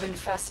death of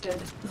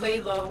infested. Lay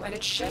low and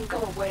it should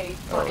go away,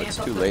 Oh, or it's amp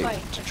up too the late.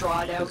 fight to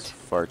draw it It's out.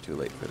 far too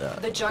late for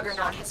that. The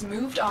juggernaut has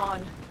moved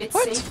on. It's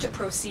What? safe to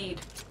proceed.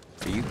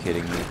 Are you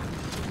kidding me?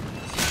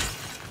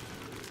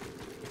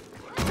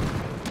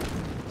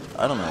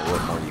 I don't know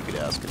what more you could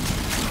ask of me.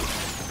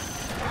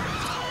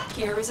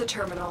 Here is a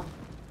terminal.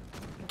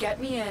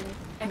 Get me in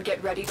and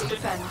get ready to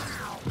defend.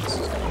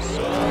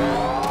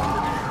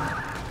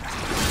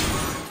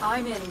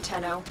 I'm in,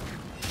 Tenno.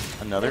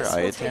 Another This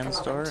will take a Iatan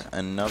star, moment.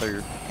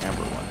 another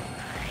amber one.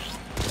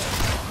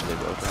 Are they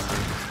both amber?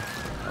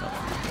 I don't know.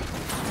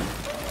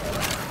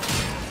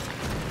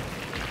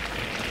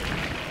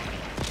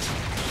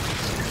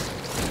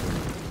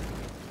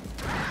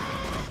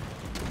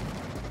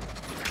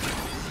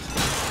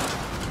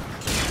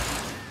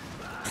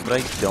 What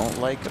I don't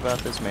like about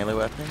this melee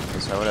weapon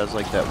is how it has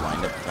like that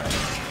wind up time.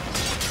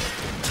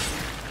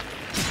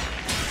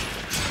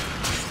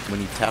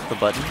 When you tap the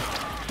button,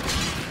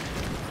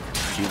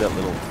 do that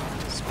little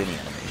spinny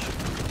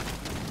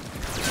animation.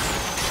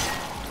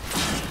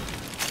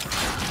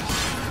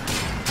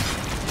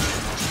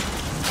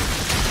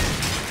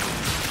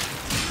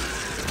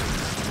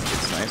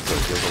 It's nice though,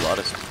 it deals a lot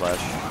of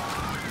splash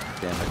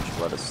damage,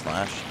 a lot of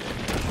slash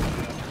damage.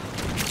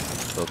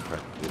 Both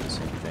practically the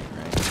same thing,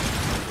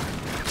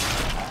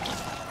 right?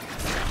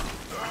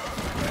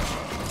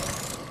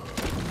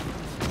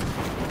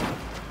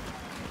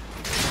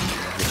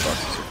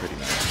 Hitboxes are pretty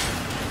nice.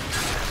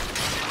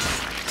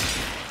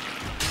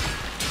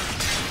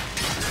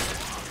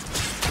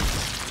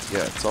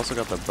 Yeah, it's also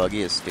got the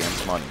buggiest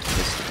stance mod in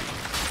history.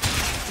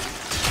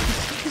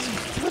 He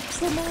flips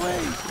them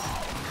away.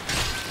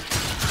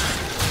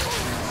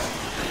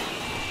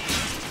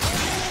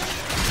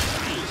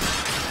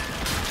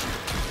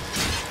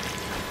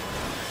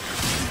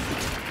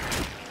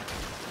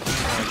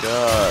 Oh my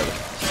god.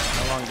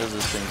 How long does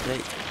this thing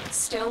take?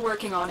 Still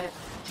working on it.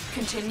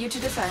 Continue to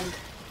defend.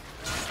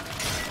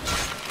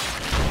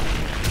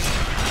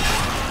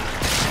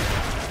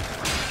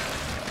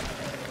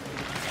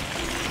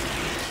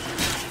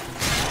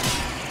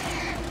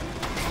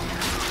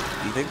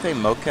 Do you think they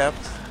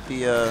mocapped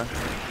the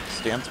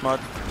stance mod?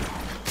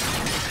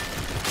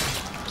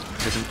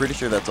 Because I'm pretty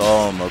sure that's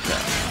all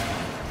mocap.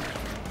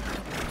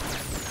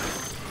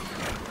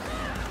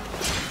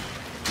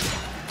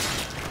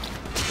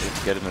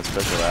 getting a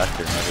special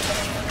actor and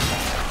everything.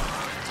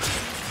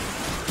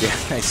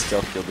 Yeah, I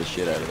still killed the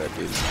shit out of that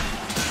dude.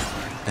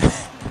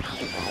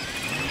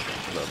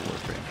 Love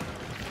Warframe.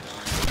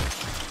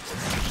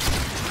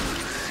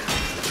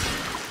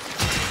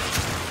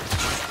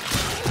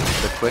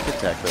 The quick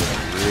attack though is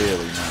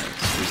really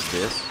nice. Is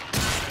this?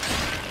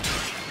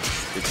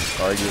 It's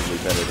arguably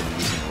better than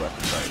using a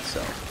weapon by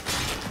itself.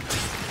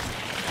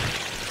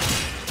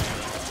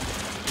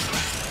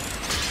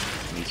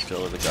 And you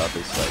still have a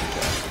godly slight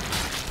attack.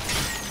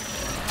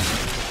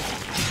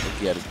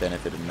 If you had a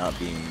benefit of not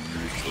being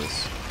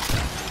useless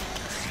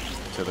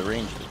to the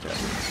ranged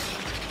attackers.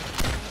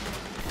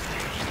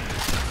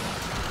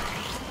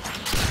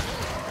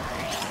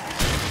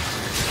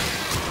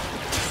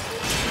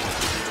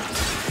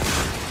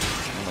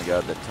 Oh my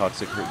god, that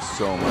toxic hurts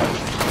so much.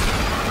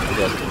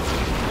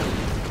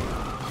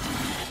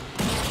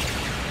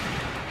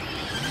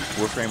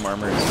 Warframe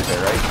armor is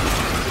ferrite,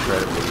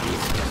 incredibly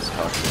weak against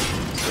toxic,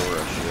 so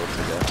we're a shield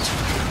to death.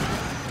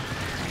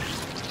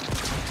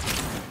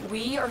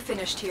 We are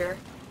finished here.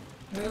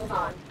 Move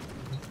on.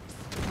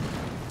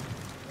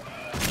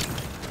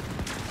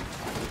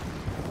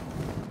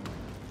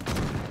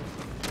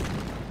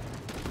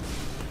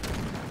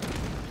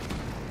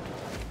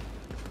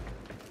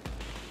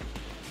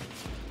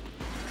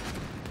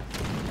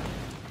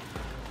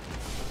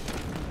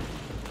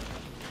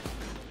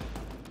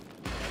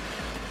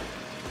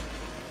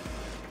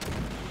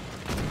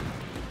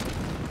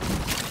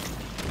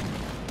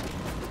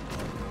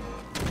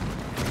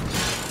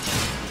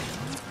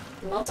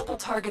 Multiple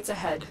targets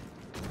ahead.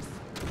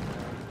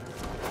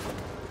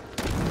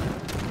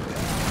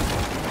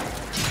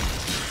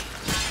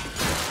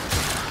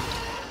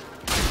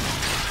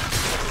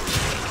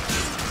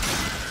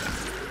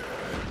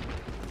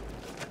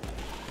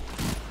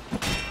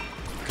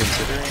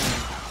 Considering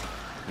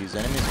these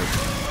enemies are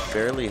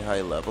fairly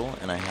high level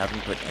and I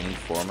haven't put any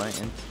forma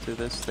into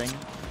this thing,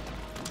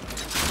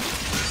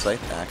 the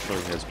scythe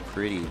actually has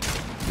pretty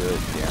good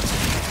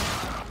damage.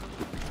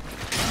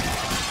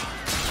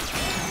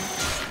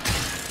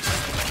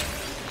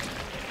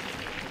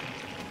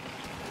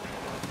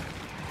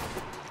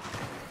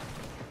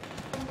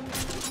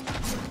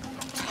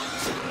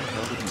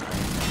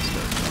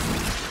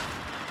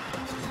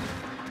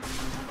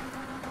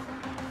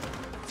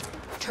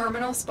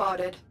 Terminal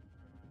spotted.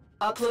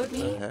 Upload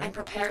me and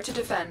prepare to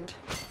defend.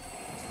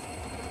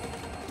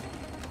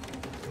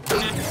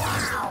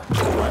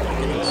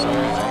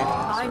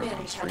 I'm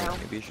in, Tenno.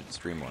 Maybe you should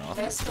stream more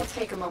often. This will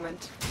take a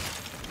moment.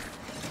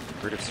 I've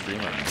heard of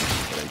streamer,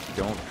 but I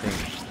don't think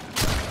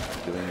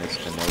doing this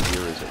to no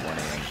viewers at 1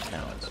 AM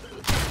counts.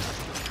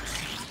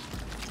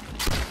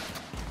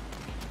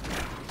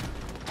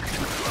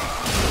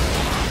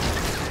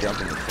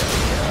 Jumping the fast.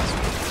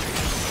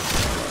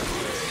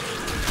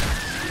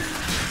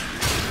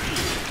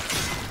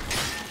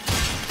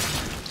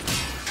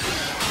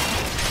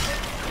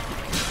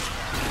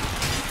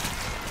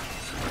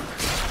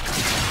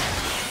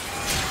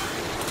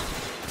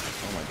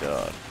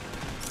 God.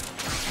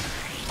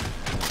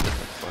 What the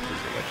fuck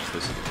is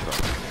electricity from?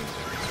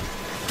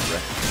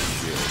 Wrecking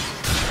shields.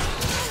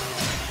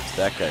 It's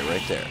that guy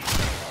right there.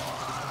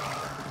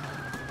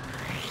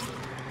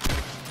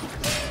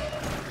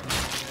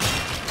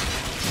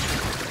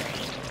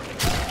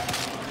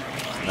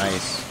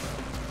 Nice.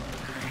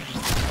 I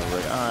was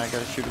like, I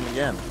gotta shoot him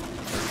again.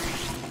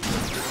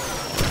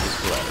 This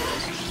collateral.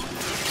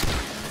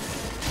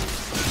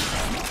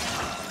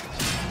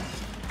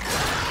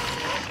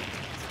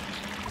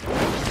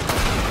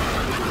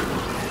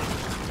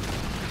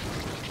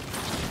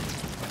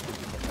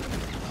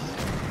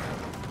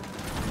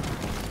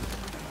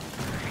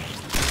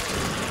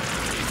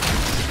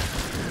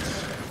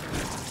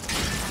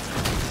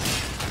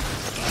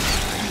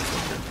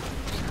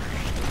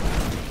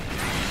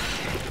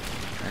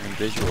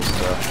 Visual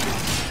stuff.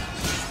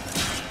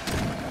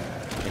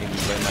 I can't even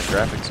blame my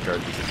graphics card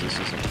because this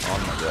isn't on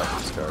my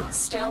graphics card.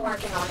 Still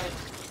working on it.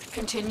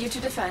 Continue to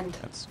defend.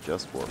 That's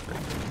just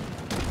Warframe.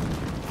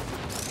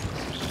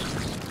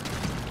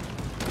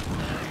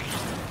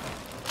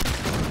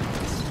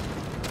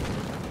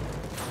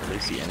 At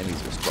least the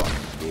enemies are spawning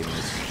in the game and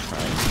it's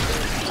trying to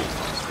get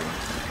on screen.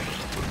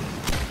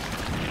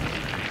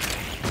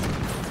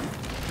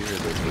 Here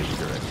are those ways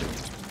directed.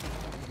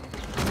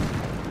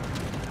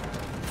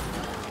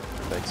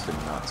 Likes to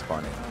not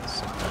spawn in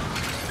sometimes.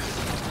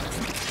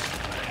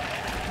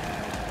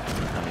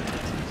 I mean,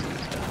 it's easy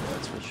as hell,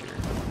 that's for sure.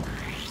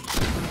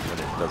 But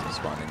it doesn't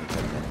spawn any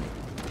kind of enemy.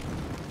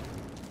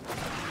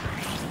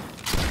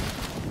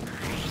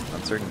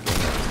 On certain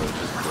game modes, though, it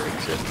just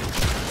breaks it.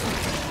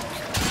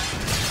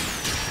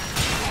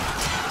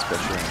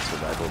 Especially on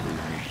survival, where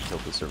you need to kill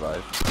to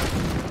survive.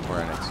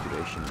 Or on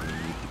excavation, where you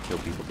need to kill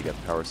people to get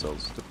power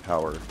cells to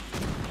power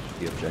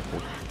the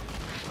objective.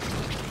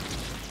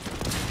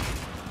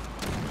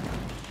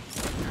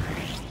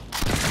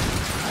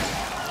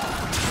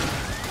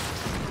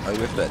 I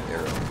whipped that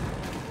arrow,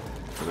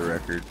 for the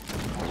record.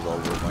 It was all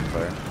lit on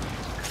fire.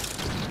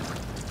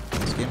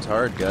 This game's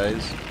hard,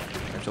 guys. You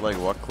have to, like,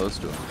 walk close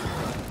to him.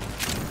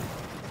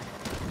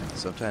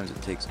 Sometimes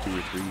it takes 2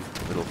 or 3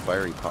 little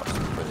fiery pops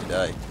before they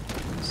die.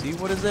 See,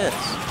 what is this?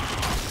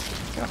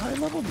 Look how high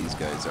level these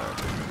guys are.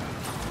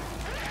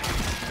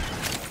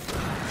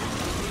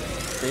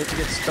 They have to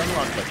get stun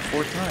locked like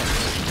 4 times.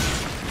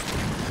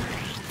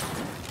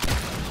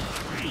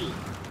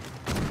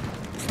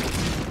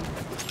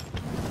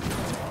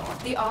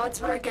 The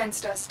odds were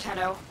against us,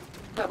 Tenno,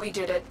 but we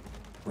did it.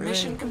 Really?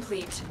 Mission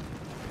complete.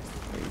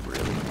 Wait,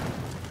 really?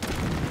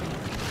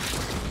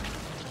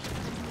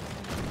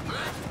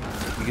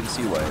 You can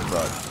see why I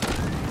brought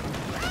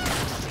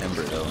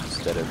Ember though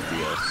instead of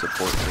the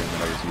support thing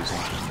that I was using.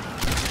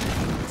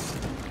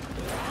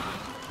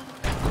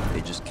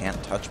 They just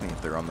can't touch me if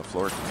they're on the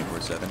floor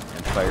 24/7,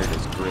 and fire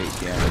does great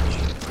damage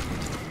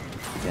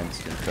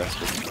against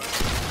infested.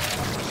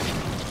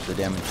 The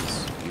damage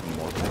is even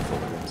more painful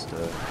against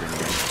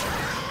Grineer.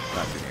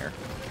 Not Grineer.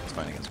 It's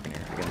fine against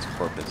Grineer. Against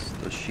Corpus,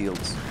 those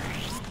shields,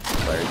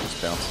 fire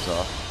just bounces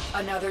off.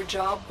 Another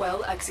job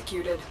well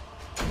executed.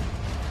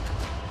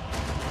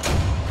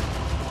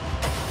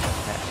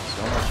 Heck,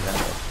 so much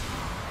endo.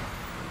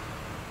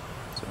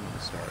 So many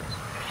stars.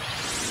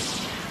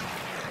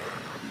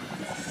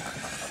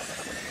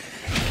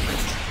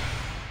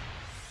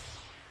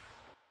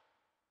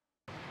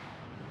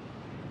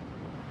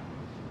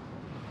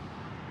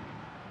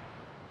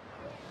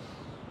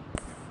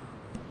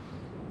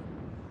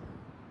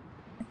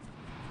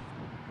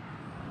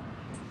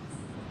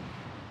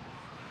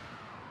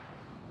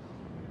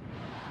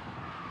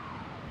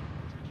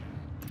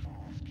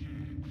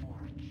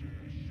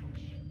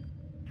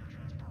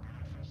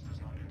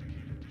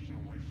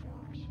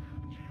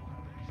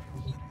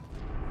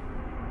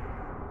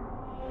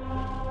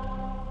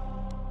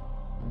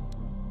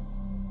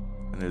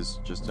 There's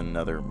just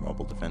another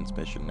mobile defense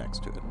mission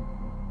next to it.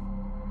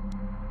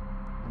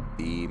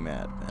 The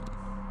Madmen.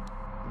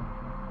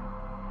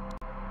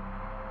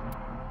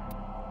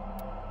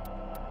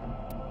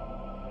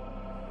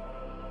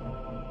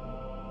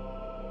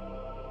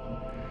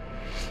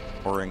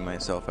 Pouring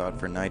myself out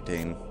for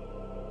Nightane.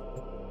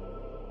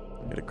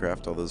 Gotta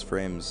craft all those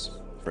frames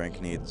Frank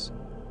needs.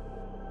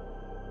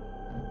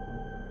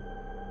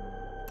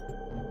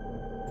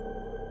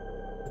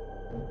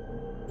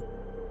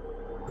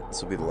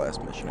 This will be the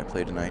last mission I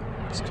play tonight.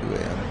 It's 2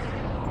 a.m.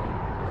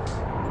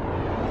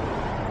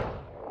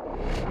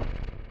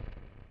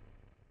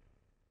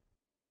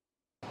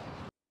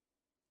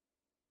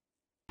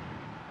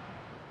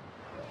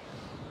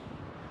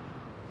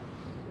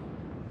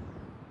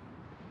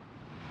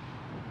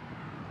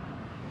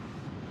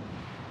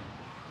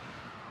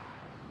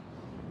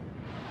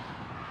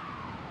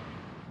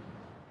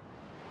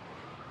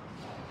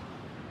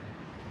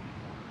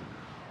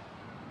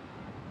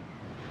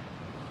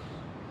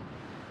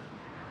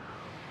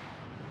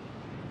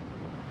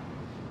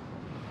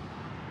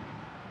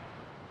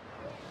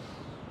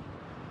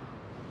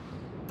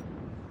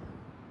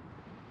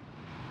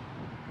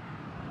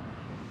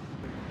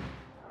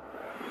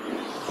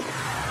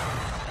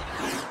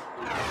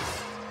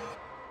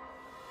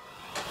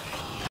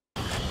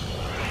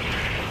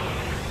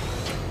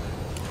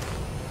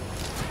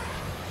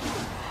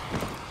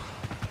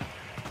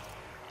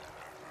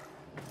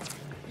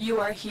 You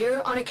are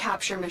here on a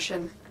capture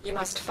mission. You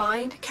must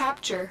find,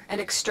 capture, and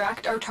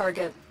extract our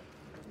target.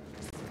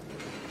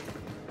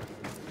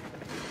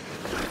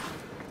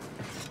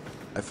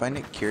 I find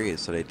it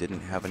curious that I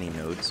didn't have any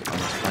nodes on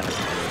this planet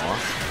anymore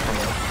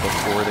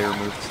before they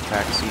removed the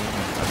taxi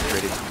and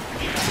upgraded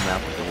the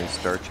map with a new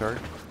star chart,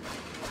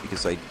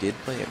 because I did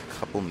play a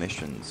couple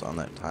missions on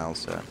that tile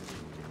set.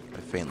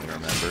 I faintly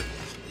remember.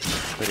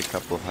 Played a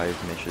couple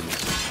Hive missions,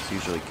 it's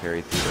usually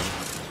carried through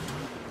them.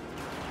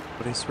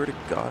 But I swear to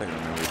God I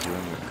remember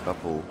doing a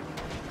couple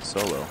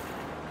solo.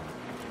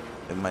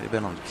 It might have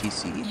been on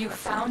PC. You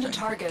found a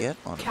target.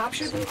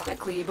 Capture them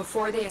quickly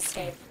before they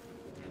escape.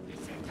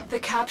 The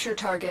capture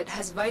target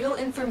has vital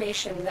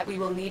information that we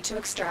will need to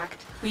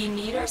extract. We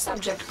need our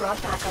subject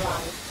brought back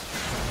alive.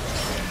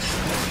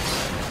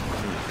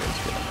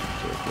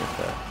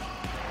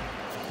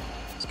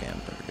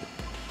 Scan target.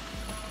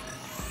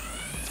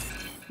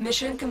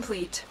 Mission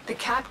complete. The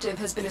captive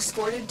has been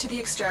escorted to the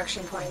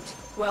extraction point.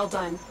 Well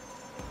done.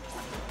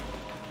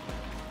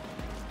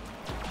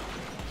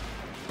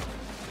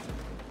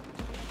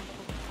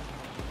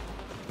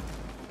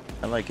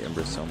 I like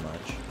Ember so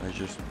much. I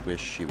just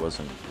wish she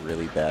wasn't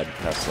really bad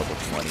past level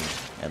 20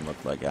 and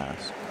looked like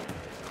ass.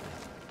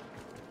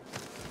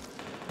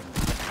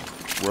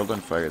 World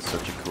on Fire is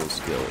such a cool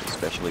skill,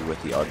 especially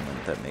with the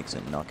augment that makes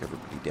it knock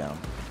everybody down.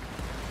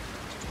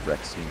 Just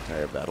wrecks the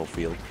entire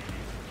battlefield.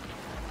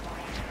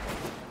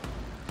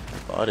 I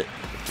bought it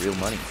with real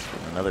money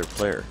from another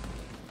player.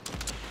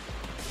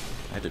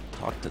 I had to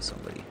talk to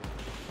somebody.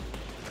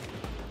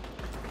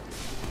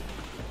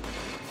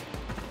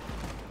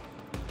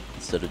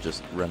 Instead of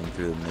just running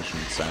through the mission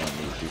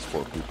silently with these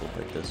 4 people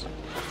like this.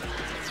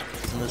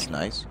 Isn't this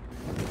nice?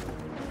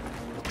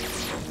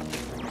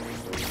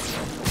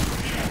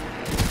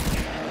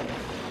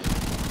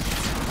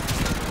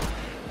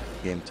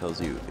 The game tells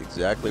you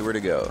exactly where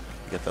to go.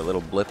 You get that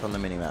little blip on the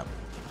minimap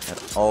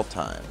at all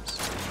times.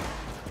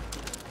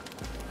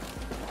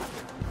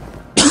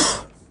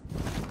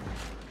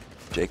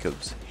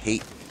 Jacobs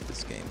hate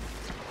this game.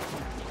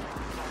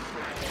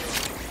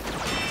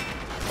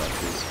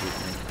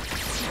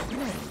 What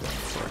am I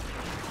going for?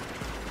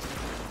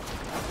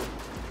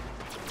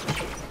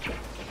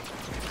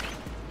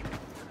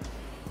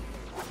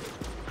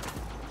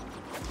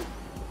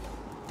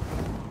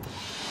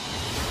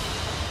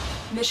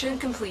 Mission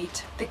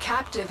complete. The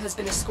captive has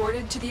been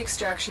escorted to the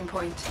extraction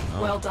point.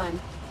 Well done.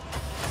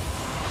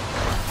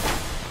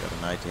 Got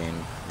a 19.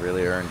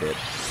 Really earned it.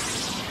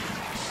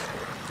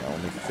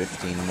 Only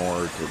 15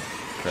 more to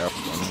craft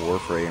one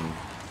Warframe.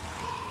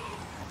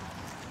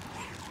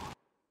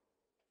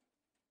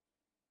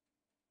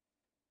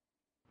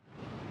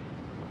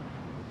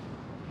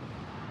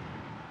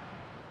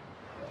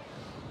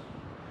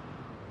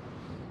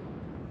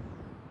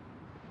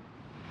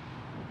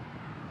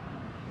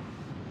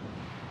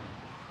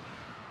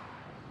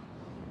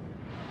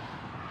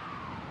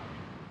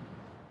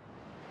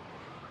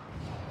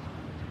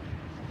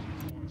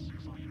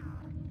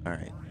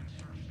 Alright.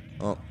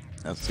 Well,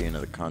 that's the end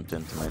of the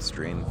content of my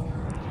stream.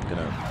 I'm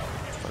gonna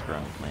fuck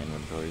around with my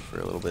inventory for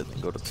a little bit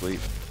and go to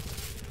sleep.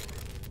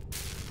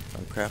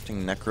 I'm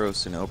crafting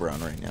Necros and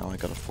Oberon right now. I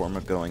got a Forma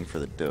going for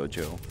the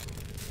dojo.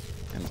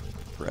 And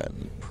Brad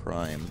and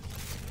Prime.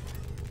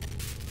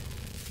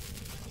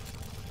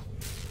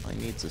 I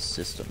need the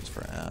systems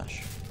for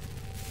Ash.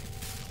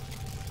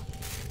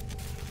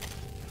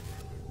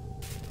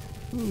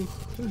 Ooh,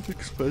 that's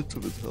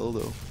expensive as hell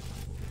though.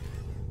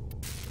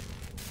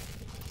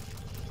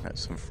 Got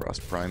some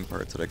Frost Prime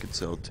parts that I could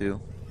sell too.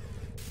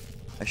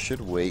 I should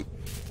wait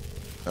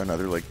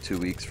another like 2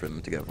 weeks for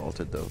them to get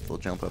vaulted though. They'll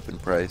jump up in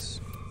price.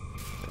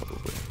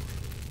 Probably.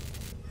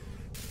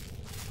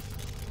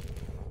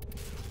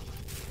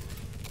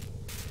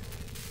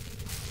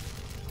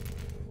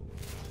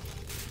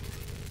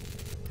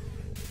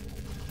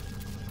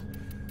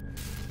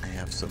 I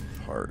have some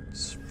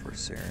parts for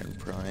Saren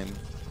Prime.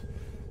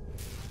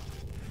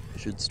 I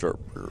should start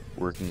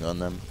working on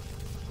them.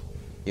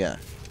 Yeah.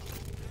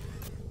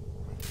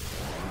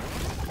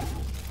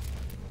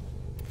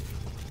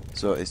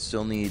 So I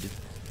still need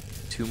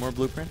 2 more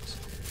blueprints.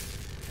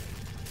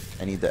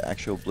 I need the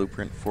actual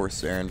blueprint for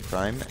Saren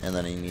Prime, and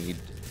then I need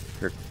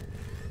her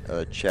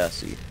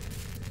chassis.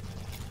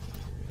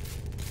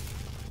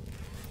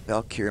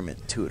 Valkyrie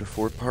 2 out of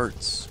 4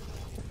 parts,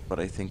 but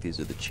I think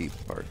these are the cheap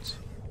parts.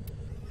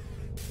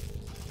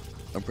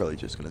 I'm probably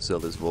just gonna sell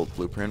this Volt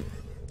blueprint.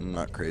 I'm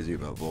not crazy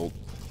about Volt.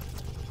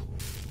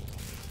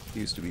 It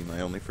used to be my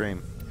only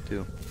frame,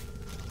 too.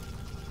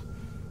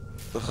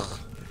 Ugh.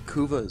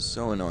 Kuva is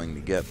so annoying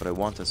to get, but I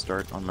want to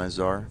start on my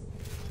Tsar.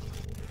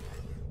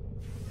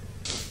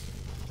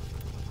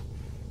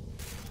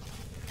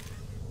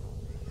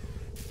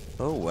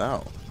 Oh,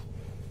 wow.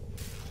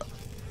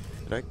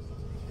 Did I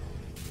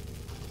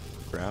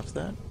craft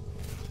that?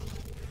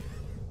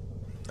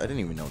 I didn't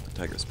even know what the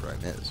Tigress Prime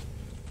is.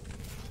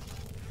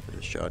 Is it a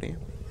shotty?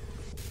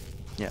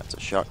 Yeah, it's a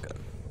shotgun.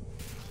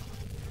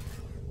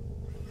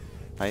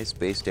 Highest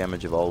base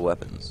damage of all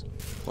weapons.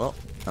 Well,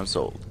 I'm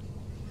sold.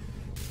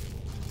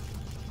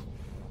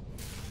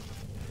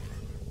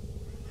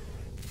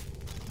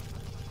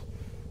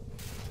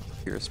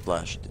 Pure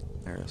splash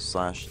or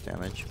slash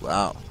damage.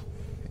 Wow,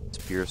 it's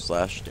pure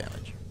slash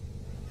damage.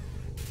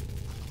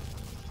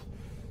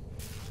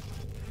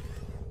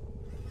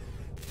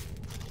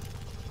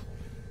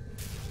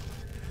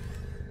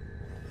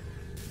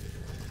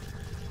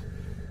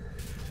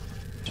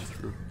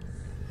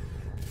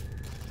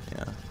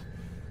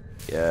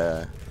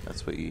 Yeah,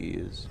 that's what you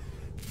use.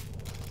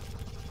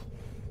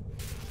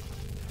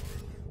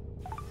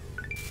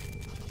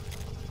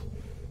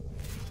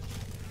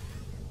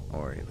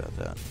 Don't worry about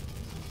that.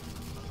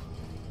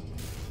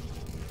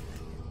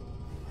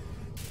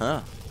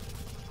 Huh.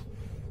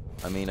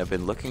 I mean, I've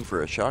been looking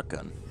for a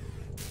shotgun.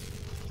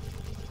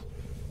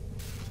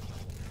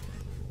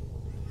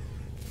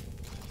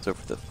 So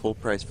for the full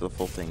price for the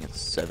full thing, it's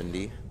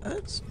 70.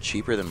 That's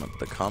cheaper than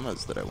the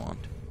commas that I want.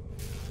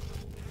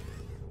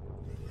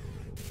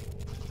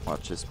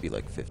 Watch this be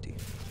like 50.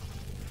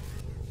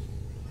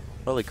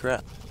 Holy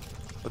crap.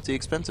 What's the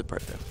expensive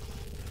part then?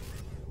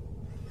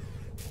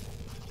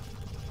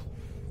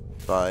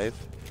 5.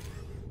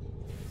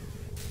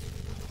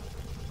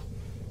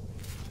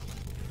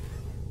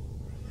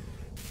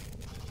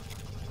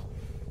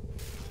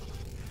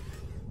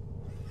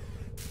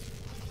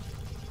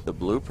 The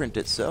blueprint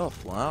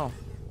itself, wow.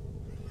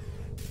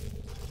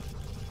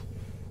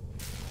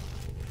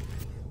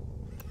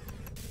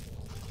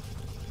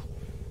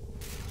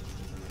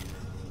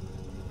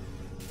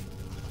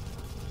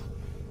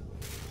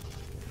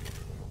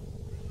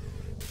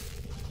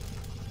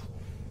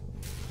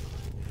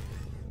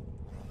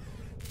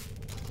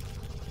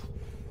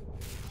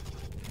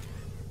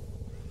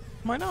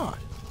 Why not?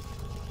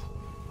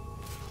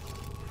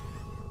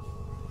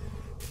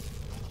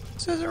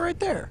 It says it right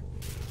there.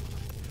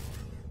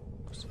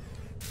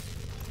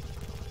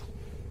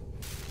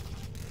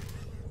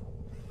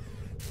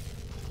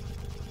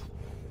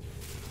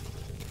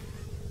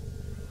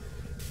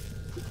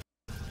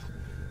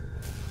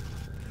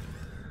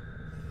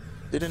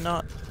 Did it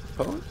not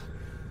post?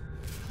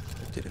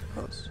 Or did it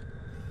post?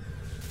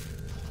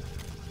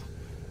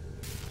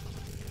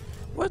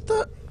 What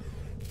the?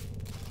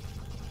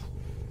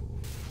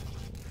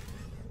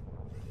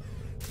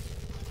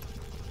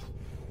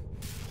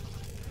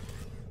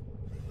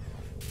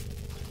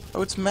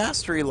 Oh, it's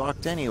mastery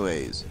locked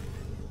anyways.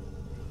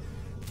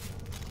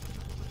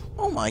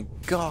 Oh my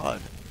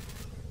god.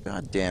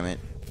 God damn it.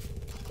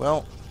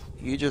 Well,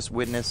 you just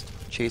witnessed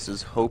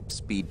Chase's hope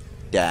speed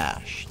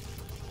dash.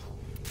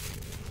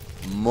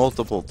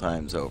 Multiple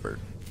times over.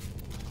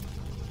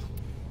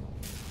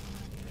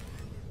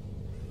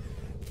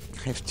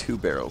 I have 2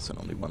 barrels and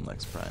only 1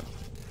 Lex Prime.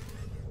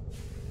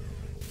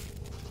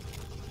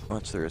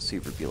 Watch the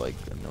receiver be like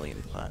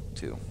 1,000,000 plat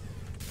too.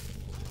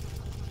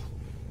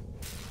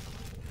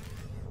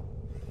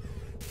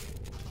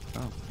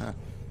 Oh, huh.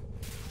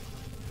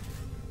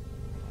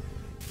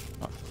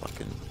 Not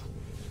fucking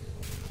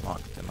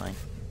locked, am I?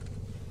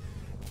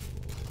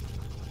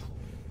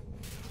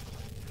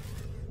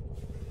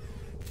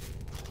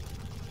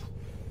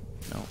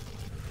 No.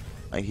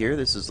 I hear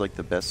this is like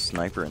the best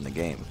sniper in the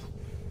game.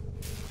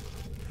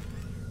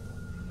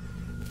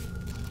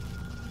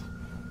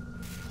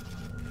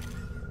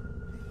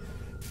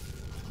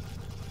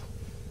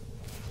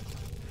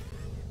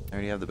 I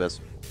already have the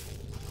best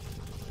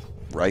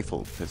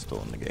rifle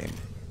pistol in the game.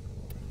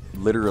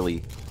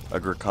 Literally, a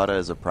Grakata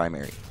is a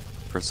primary.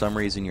 For some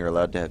reason, you're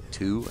allowed to have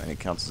 2, and it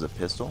counts as a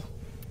pistol.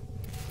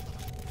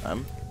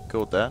 I'm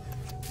cool with that.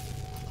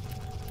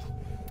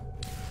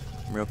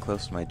 I'm real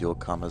close to my dual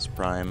commas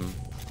prime.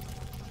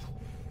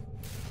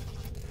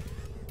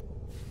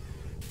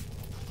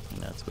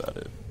 And that's about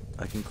it.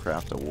 I can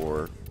craft a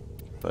war,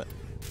 but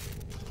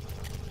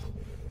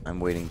I'm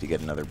waiting to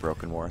get another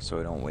broken war so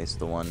I don't waste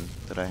the one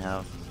that I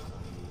have.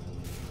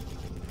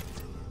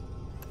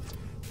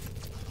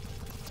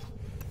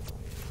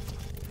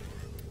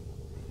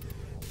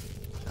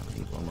 I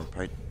need one more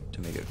pipe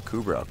to make a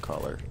Kubrau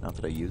collar. Not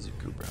that I use a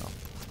Kubrau.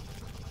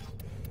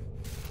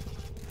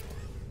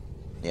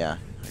 Yeah,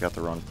 I got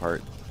the wrong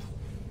part.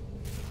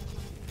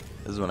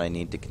 This is what I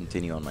need to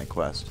continue on my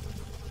quest.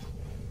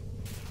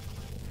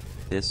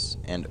 This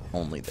and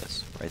only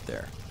this, right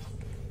there.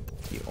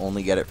 You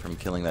only get it from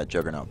killing that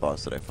Juggernaut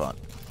boss that I fought.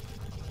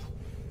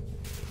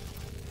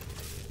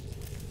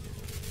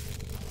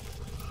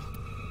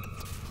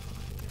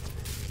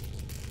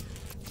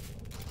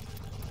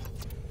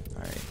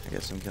 Alright, I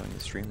guess I'm killing the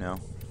stream now.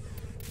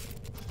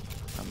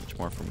 Not much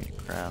more for me to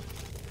craft.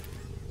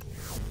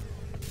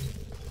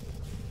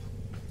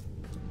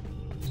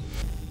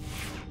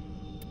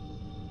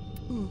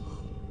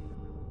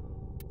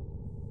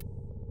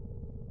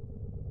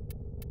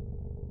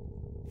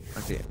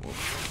 Okay, well,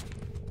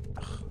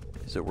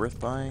 is it worth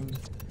buying?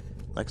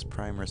 Lex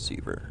Prime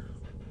receiver.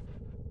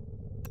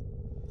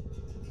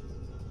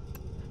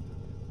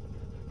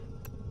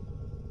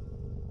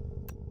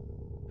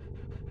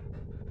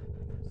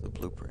 The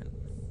blueprint.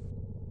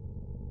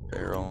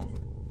 Barrel.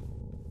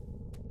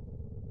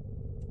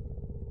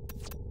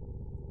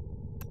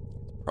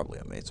 Probably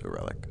a Mesa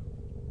relic.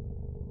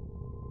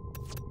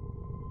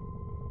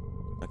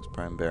 Lex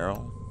Prime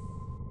barrel.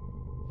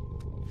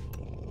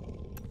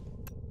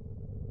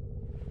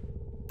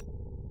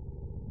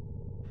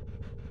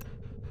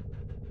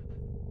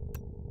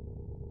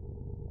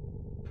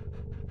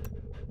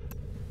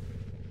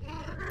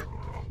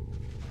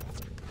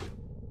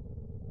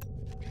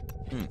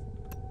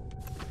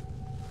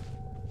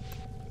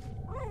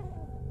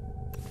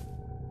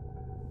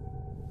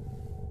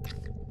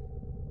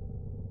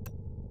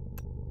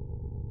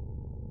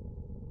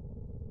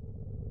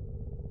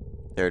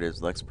 There it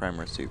is, Lex Prime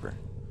receiver.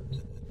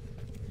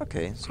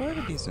 Okay, so I have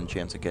a decent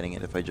chance of getting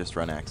it if I just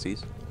run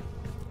Axes.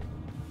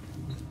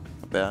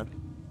 Not bad.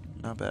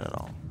 Not bad at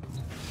all.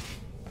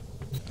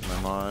 And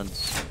my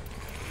mods.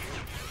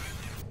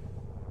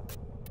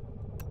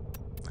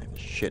 I have a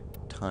shit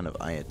ton of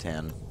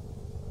Iatan.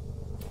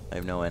 I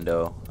have no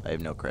endo. I have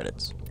no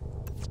credits.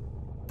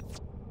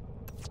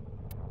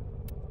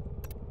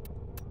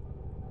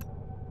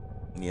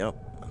 Yep,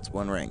 that's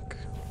 1 rank.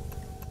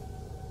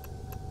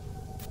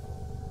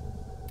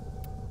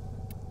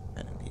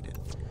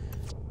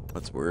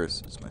 What's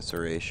worse is my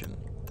serration.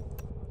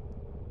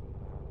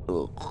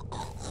 Ugh.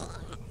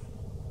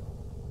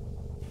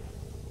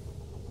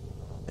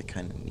 I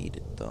kind of need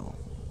it though.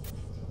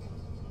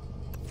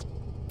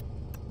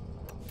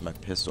 My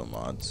pistol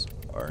mods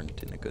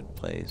aren't in a good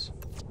place.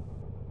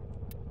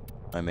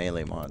 My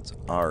melee mods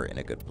are in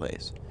a good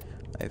place.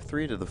 I have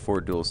 3 to the 4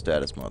 dual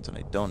status mods and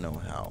I don't know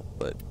how,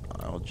 but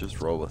I'll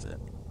just roll with it.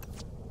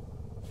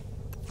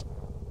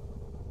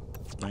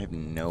 I have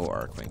no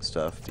Arcwing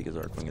stuff because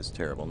Arcwing is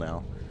terrible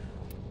now.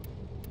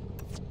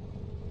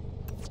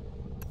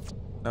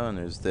 Oh, and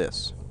there's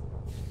this.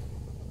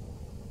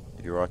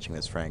 If you're watching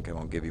this, Frank, I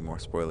won't give you more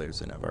spoilers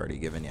than I've already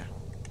given you.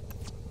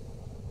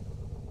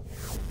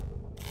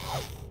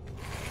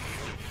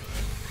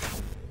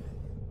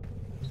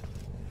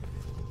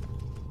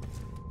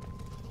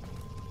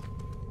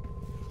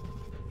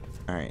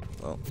 Alright,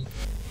 well,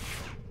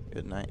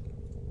 good night.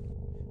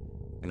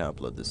 I'm gonna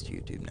upload this to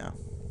YouTube now.